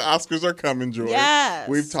 Obviously, the Oscars are coming, Joy. Yes.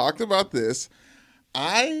 We've talked about this.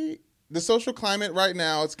 The social climate right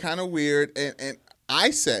now, it's kind of weird. And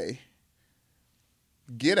I say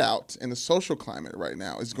Get Out and the social climate right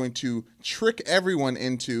now is going to trick everyone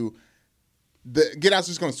into Get Out's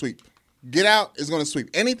just going to sweep. Get Out is going to sweep.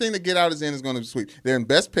 Anything that Get Out is in is going to sweep. They're in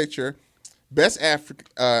Best Picture, Best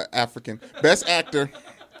African, Best Actor,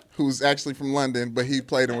 who's actually from London, but he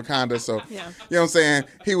played in Wakanda. So, yeah. You know what I'm saying?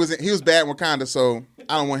 He was bad in Wakanda, so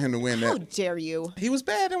I don't want him to win that. How dare you? He was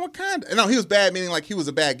bad in Wakanda. No, he was bad meaning he was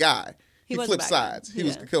a bad guy. He flipped sides. He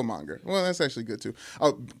was a Killmonger. Well, that's actually good, too.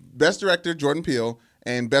 Best Director, Jordan Peele,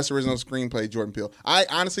 and Best Original Screenplay, Jordan Peele. I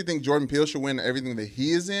honestly think Jordan Peele should win everything that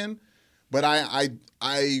he is in, but I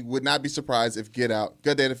would not be surprised if Get Out,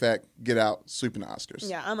 gut data fact, Get Out, sweeping the Oscars.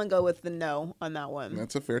 Yeah, I'm going to go with the no on that one.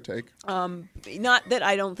 That's a fair take. Not that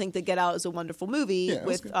I don't think that Get Out is a wonderful movie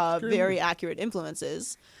with very accurate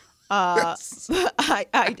influences. I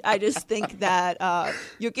just think that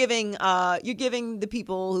you're giving the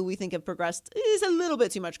people who we think have progressed is a little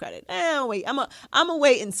bit too much credit. Wait, I'm a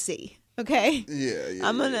wait and see. Okay. Yeah.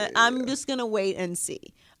 I'm just gonna wait and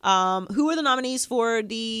see. Who are the nominees for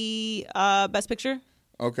the Best Picture?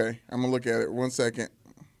 Okay, I'm gonna look at it. 1 second.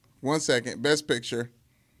 Best Picture.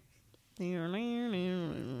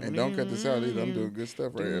 And don't cut this out either. I'm doing good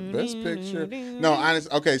stuff right here. Best Picture. No, honest.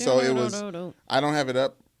 Okay, so it was. I don't have it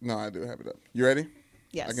up. No, I do have it up. You ready?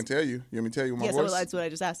 Yes. I can tell you. You want me to tell you with my voice? Yes, that's what I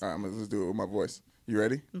just asked. All right, let's do it with my voice. You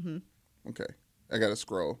ready? Mm-hmm. Okay. I got to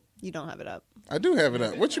scroll. You don't have it up. I do have it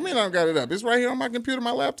up. What you mean I don't got it up? It's right here on my computer, my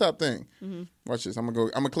laptop thing. Mm-hmm. Watch this. I'm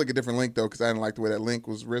gonna click a different link though because I didn't like the way that link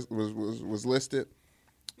was listed.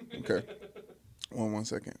 Okay. 1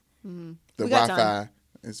 second. Mm-hmm. The Wi-Fi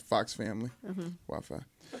is Fox Family. Mm-hmm. Wi-Fi.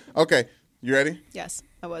 Okay. You ready? Yes,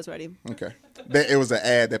 I was ready. Okay. It was an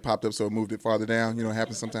ad that popped up, so it moved it farther down. You know, it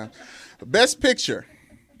happens sometimes. Best Picture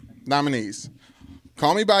nominees: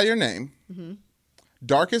 Call Me by Your Name, mm-hmm.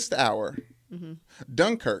 Darkest Hour,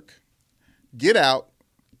 Dunkirk, Get Out,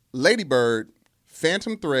 Lady Bird,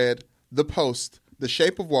 Phantom Thread, The Post, The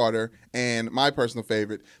Shape of Water, and my personal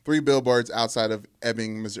favorite, 3 Billboards Outside of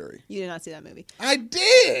Ebbing, Missouri. You did not see that movie. I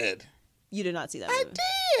did. You did not see that movie.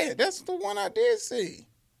 I did. That's the one I did see.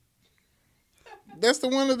 That's the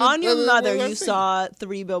one of the On your other mother, ones I you seen. saw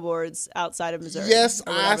 3 Billboards Outside of Missouri. Yes,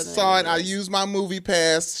 or I whatever the saw name it. of I was. used my movie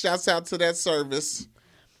pass. Shouts out to that service.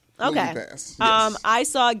 Okay. Movie pass. Yes. I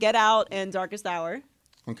saw Get Out and Darkest Hour.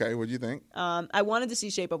 Okay, what do you think? I wanted to see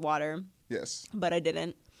Shape of Water, Yes. but I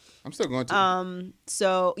didn't. I'm still going to.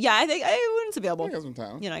 So yeah, I think when it's available. I got some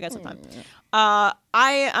time. I got some time.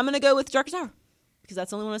 I'm gonna go with Darkest Hour because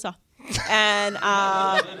that's the only one I saw. And and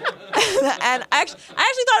I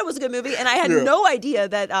actually thought it was a good movie, and I had no idea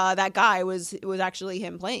that that guy was actually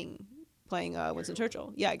him playing Winston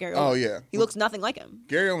Churchill. Yeah, Gary Oldman. Oh, yeah. He looks nothing like him.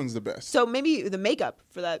 Gary Oldman's the best. So maybe the makeup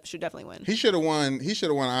for that should definitely win. He should have won. He should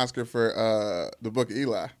have won an Oscar for The Book of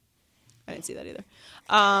Eli. I didn't see that either.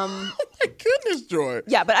 Oh my goodness, Joy.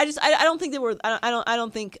 Yeah, but I don't think they were. I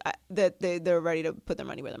don't think that they're ready to put their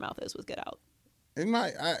money where their mouth is with Get Out. It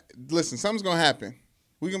might. Listen, something's gonna happen.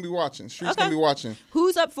 We're gonna be watching. Street's Okay. gonna be watching.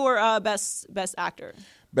 Who's up for best actor?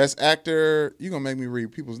 Best actor. You gonna make me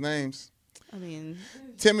read people's names? I mean,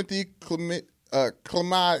 Timothy Clement.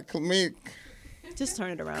 just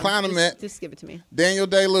turn it around. Clownament. Just give it to me. Daniel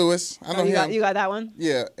Day-Lewis. I know him. You got that one?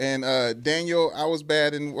 Yeah, and Daniel. I was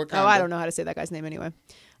bad in what kind? Oh, I don't know how to say that guy's name anyway.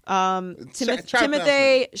 Try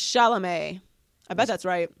Timothée Chalamet. I bet that's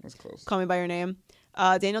right. That's close. Call Me by Your Name.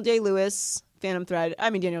 Daniel Day-Lewis. Phantom Thread.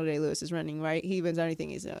 I mean, Daniel Day-Lewis is running, right? He wins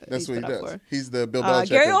anything he's That's what he put up does. for. He's the Bill Belichick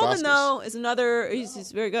Gary of Oldman, Oscars. though, is another.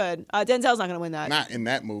 He's very good. Denzel's not going to win that. Not in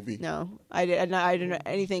that movie. No, I didn't know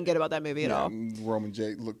anything good about that movie at all. Roman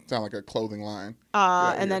J. Sound like a clothing line.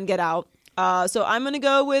 And then Get Out. So I'm going to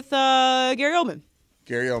go with Gary Oldman.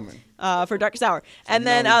 Gary Oldman. For Darkest Hour. And you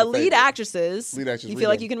then know he's the lead favorite. actresses. Lead actress, You read feel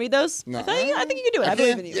like them. you can read those? No. I think you can do it. I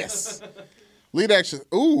believe in you. Yes. Lead actress.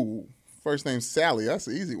 Ooh. First name Sally. That's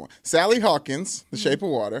an easy one. Sally Hawkins, The Shape of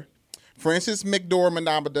Water. Frances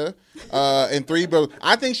McDormand, and 3 Billboards.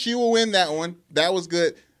 I think she will win that one. That was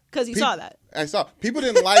good. Because you saw that. I saw. People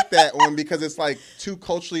didn't like that one because it's like too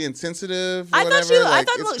culturally insensitive. Or I whatever.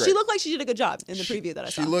 thought she looked like she did a good job in the preview that I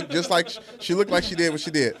saw. She looked just like she looked like she did what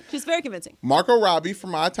she did. She's very convincing. Margot Robbie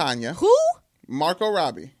from I, Tonya. Who? Margot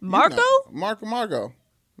Robbie. Margot? Margot.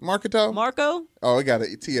 Marketo? Marco? Oh, it got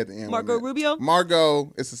a T at the end. Margot Rubio?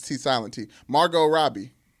 Margot, it's a T silent T. Margot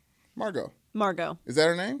Robbie. Margot. Is that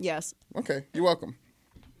her name? Yes. Okay, you're welcome.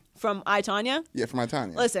 From I, Tonya? Yeah, from I,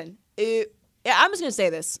 Tonya. Listen, I'm just going to say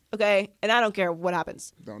this, okay? And I don't care what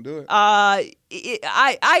happens. Don't do it. I'm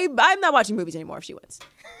not watching movies anymore if she wins.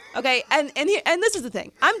 Okay, and this is the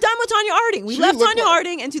thing. I'm done with Tonya Harding. We She left looked Tonya like-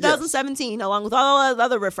 Harding in 2017 along with all the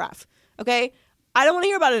other riffraff. Okay? I don't want to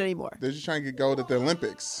hear about it anymore. They're just trying to get gold at the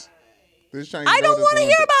Olympics. They're just trying to I get don't gold at want the to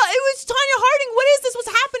hear Olympics. about it. Was Tonya Harding. What is this? What's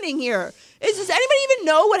happening here? Does anybody even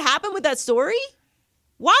know what happened with that story?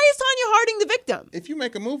 Why is Tonya Harding the victim? If you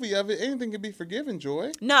make a movie of it, anything can be forgiven,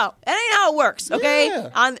 Joy. No, that ain't how it works, okay? Yeah.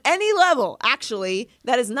 On any level, actually,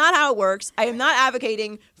 that is not how it works. I am not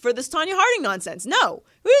advocating for this Tonya Harding nonsense. No.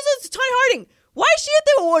 Who is this Tonya Harding? Why is she at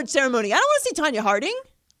the award ceremony? I don't want to see Tonya Harding.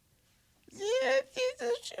 Yeah,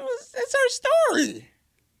 it's her story.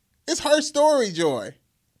 It's her story, Joy.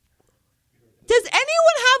 Does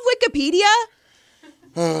anyone have Wikipedia?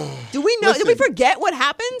 Do we know? Listen, did we forget what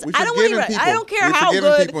happened? we I don't want forgiving to. I don't people. care We how forgiving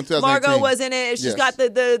good people in 2018. Margot was in it. If she's Yes. got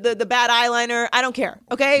the bad eyeliner, I don't care.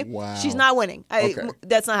 Okay, Wow. she's not winning. Okay.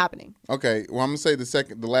 That's not happening. Okay, well, I'm going to say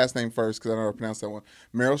the last name first because I don't know how to pronounce that one.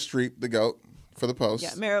 Meryl Streep, the GOAT, for The Post. Yeah,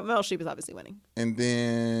 Meryl Streep is obviously winning. And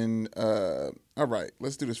then, all right,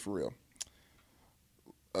 let's do this for real.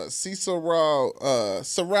 Cecil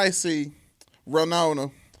Sarisi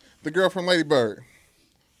Ronona, the girl from Lady Bird.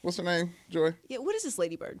 What's her name, Joy? Yeah, what is this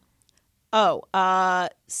Ladybird? Oh,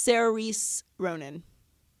 Sarah Reese Ronan.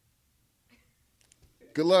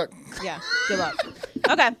 Good luck. Yeah, good luck.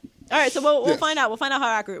 Okay. All right, so we'll Yes. find out. We'll find out how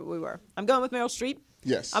accurate we were. I'm going with Meryl Streep.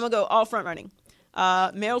 Yes. I'm going to go all front running.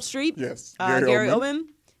 Meryl Streep. Yes. Gary Oldman.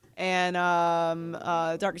 And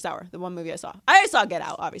Darkest Hour, the one movie I saw. I saw Get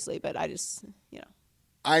Out, obviously, but I just,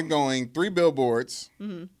 I'm going 3 Billboards,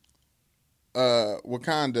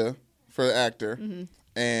 Wakanda for the actor,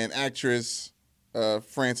 and actress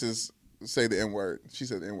Frances say the N-word. She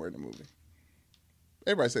said the N-word in the movie.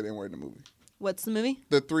 Everybody said the N-word in the movie. What's the movie?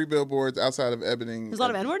 The 3 Billboards outside of Ebbing. There's a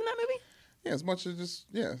lot of N-word in that movie? Yeah, as much as just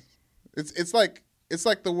It's like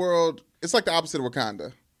the world. It's like the opposite of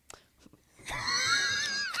Wakanda.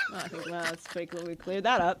 I think, well, it's pretty cool. We cleared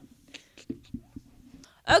that up.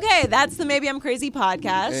 Okay, that's the Maybe I'm Crazy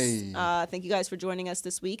podcast. Hey. Thank you guys for joining us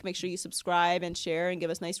this week. Make sure you subscribe and share and give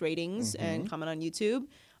us nice ratings and comment on YouTube.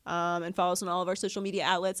 And follow us on all of our social media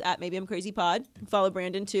outlets at Maybe I'm Crazy Pod. Follow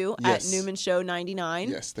Brandon too at Newman Show 99.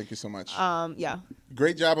 Yes, thank you so much. Yeah.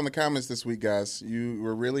 Great job on the comments this week, guys. You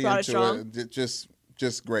were really Brought it into strong. it.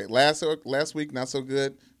 Just great. Last week, not so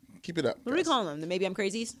good. Keep it up. What are we calling them? The Maybe I'm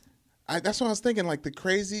Crazies? That's what I was thinking. Like the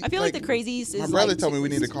crazy. I feel like the Crazies is my brother like- told me we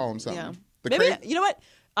need to call them something. Yeah. The Maybe, you know what?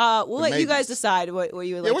 We'll let you guys maybes. decide what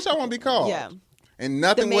you would like. Yeah, which I want to be called. Yeah. And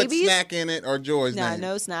nothing The with maybes? snack in it or Joy's Nah, name.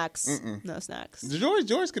 no snacks. No snacks. The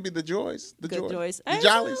Joys could be the Joys. The Good Joys. The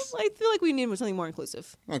Jollies. I feel like we need something more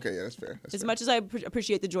inclusive. Okay, yeah, that's fair. As much as I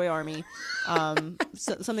appreciate the Joy Army,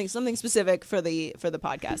 something specific for the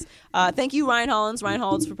podcast. Thank you, Ryan Hollins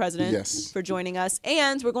for president, Yes. for joining us.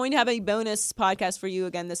 And we're going to have a bonus podcast for you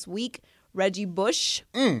again this week. Reggie Bush,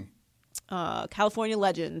 California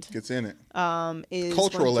legend, Gets in it. is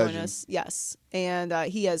Cultural going to join legend. us. Yes, and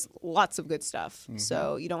he has lots of good stuff.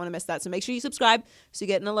 So you don't want to miss that. So make sure you subscribe so you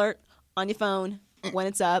get an alert on your phone when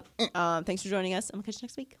it's up. Thanks for joining us. I'm gonna catch you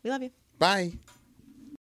next week. We love you. Bye.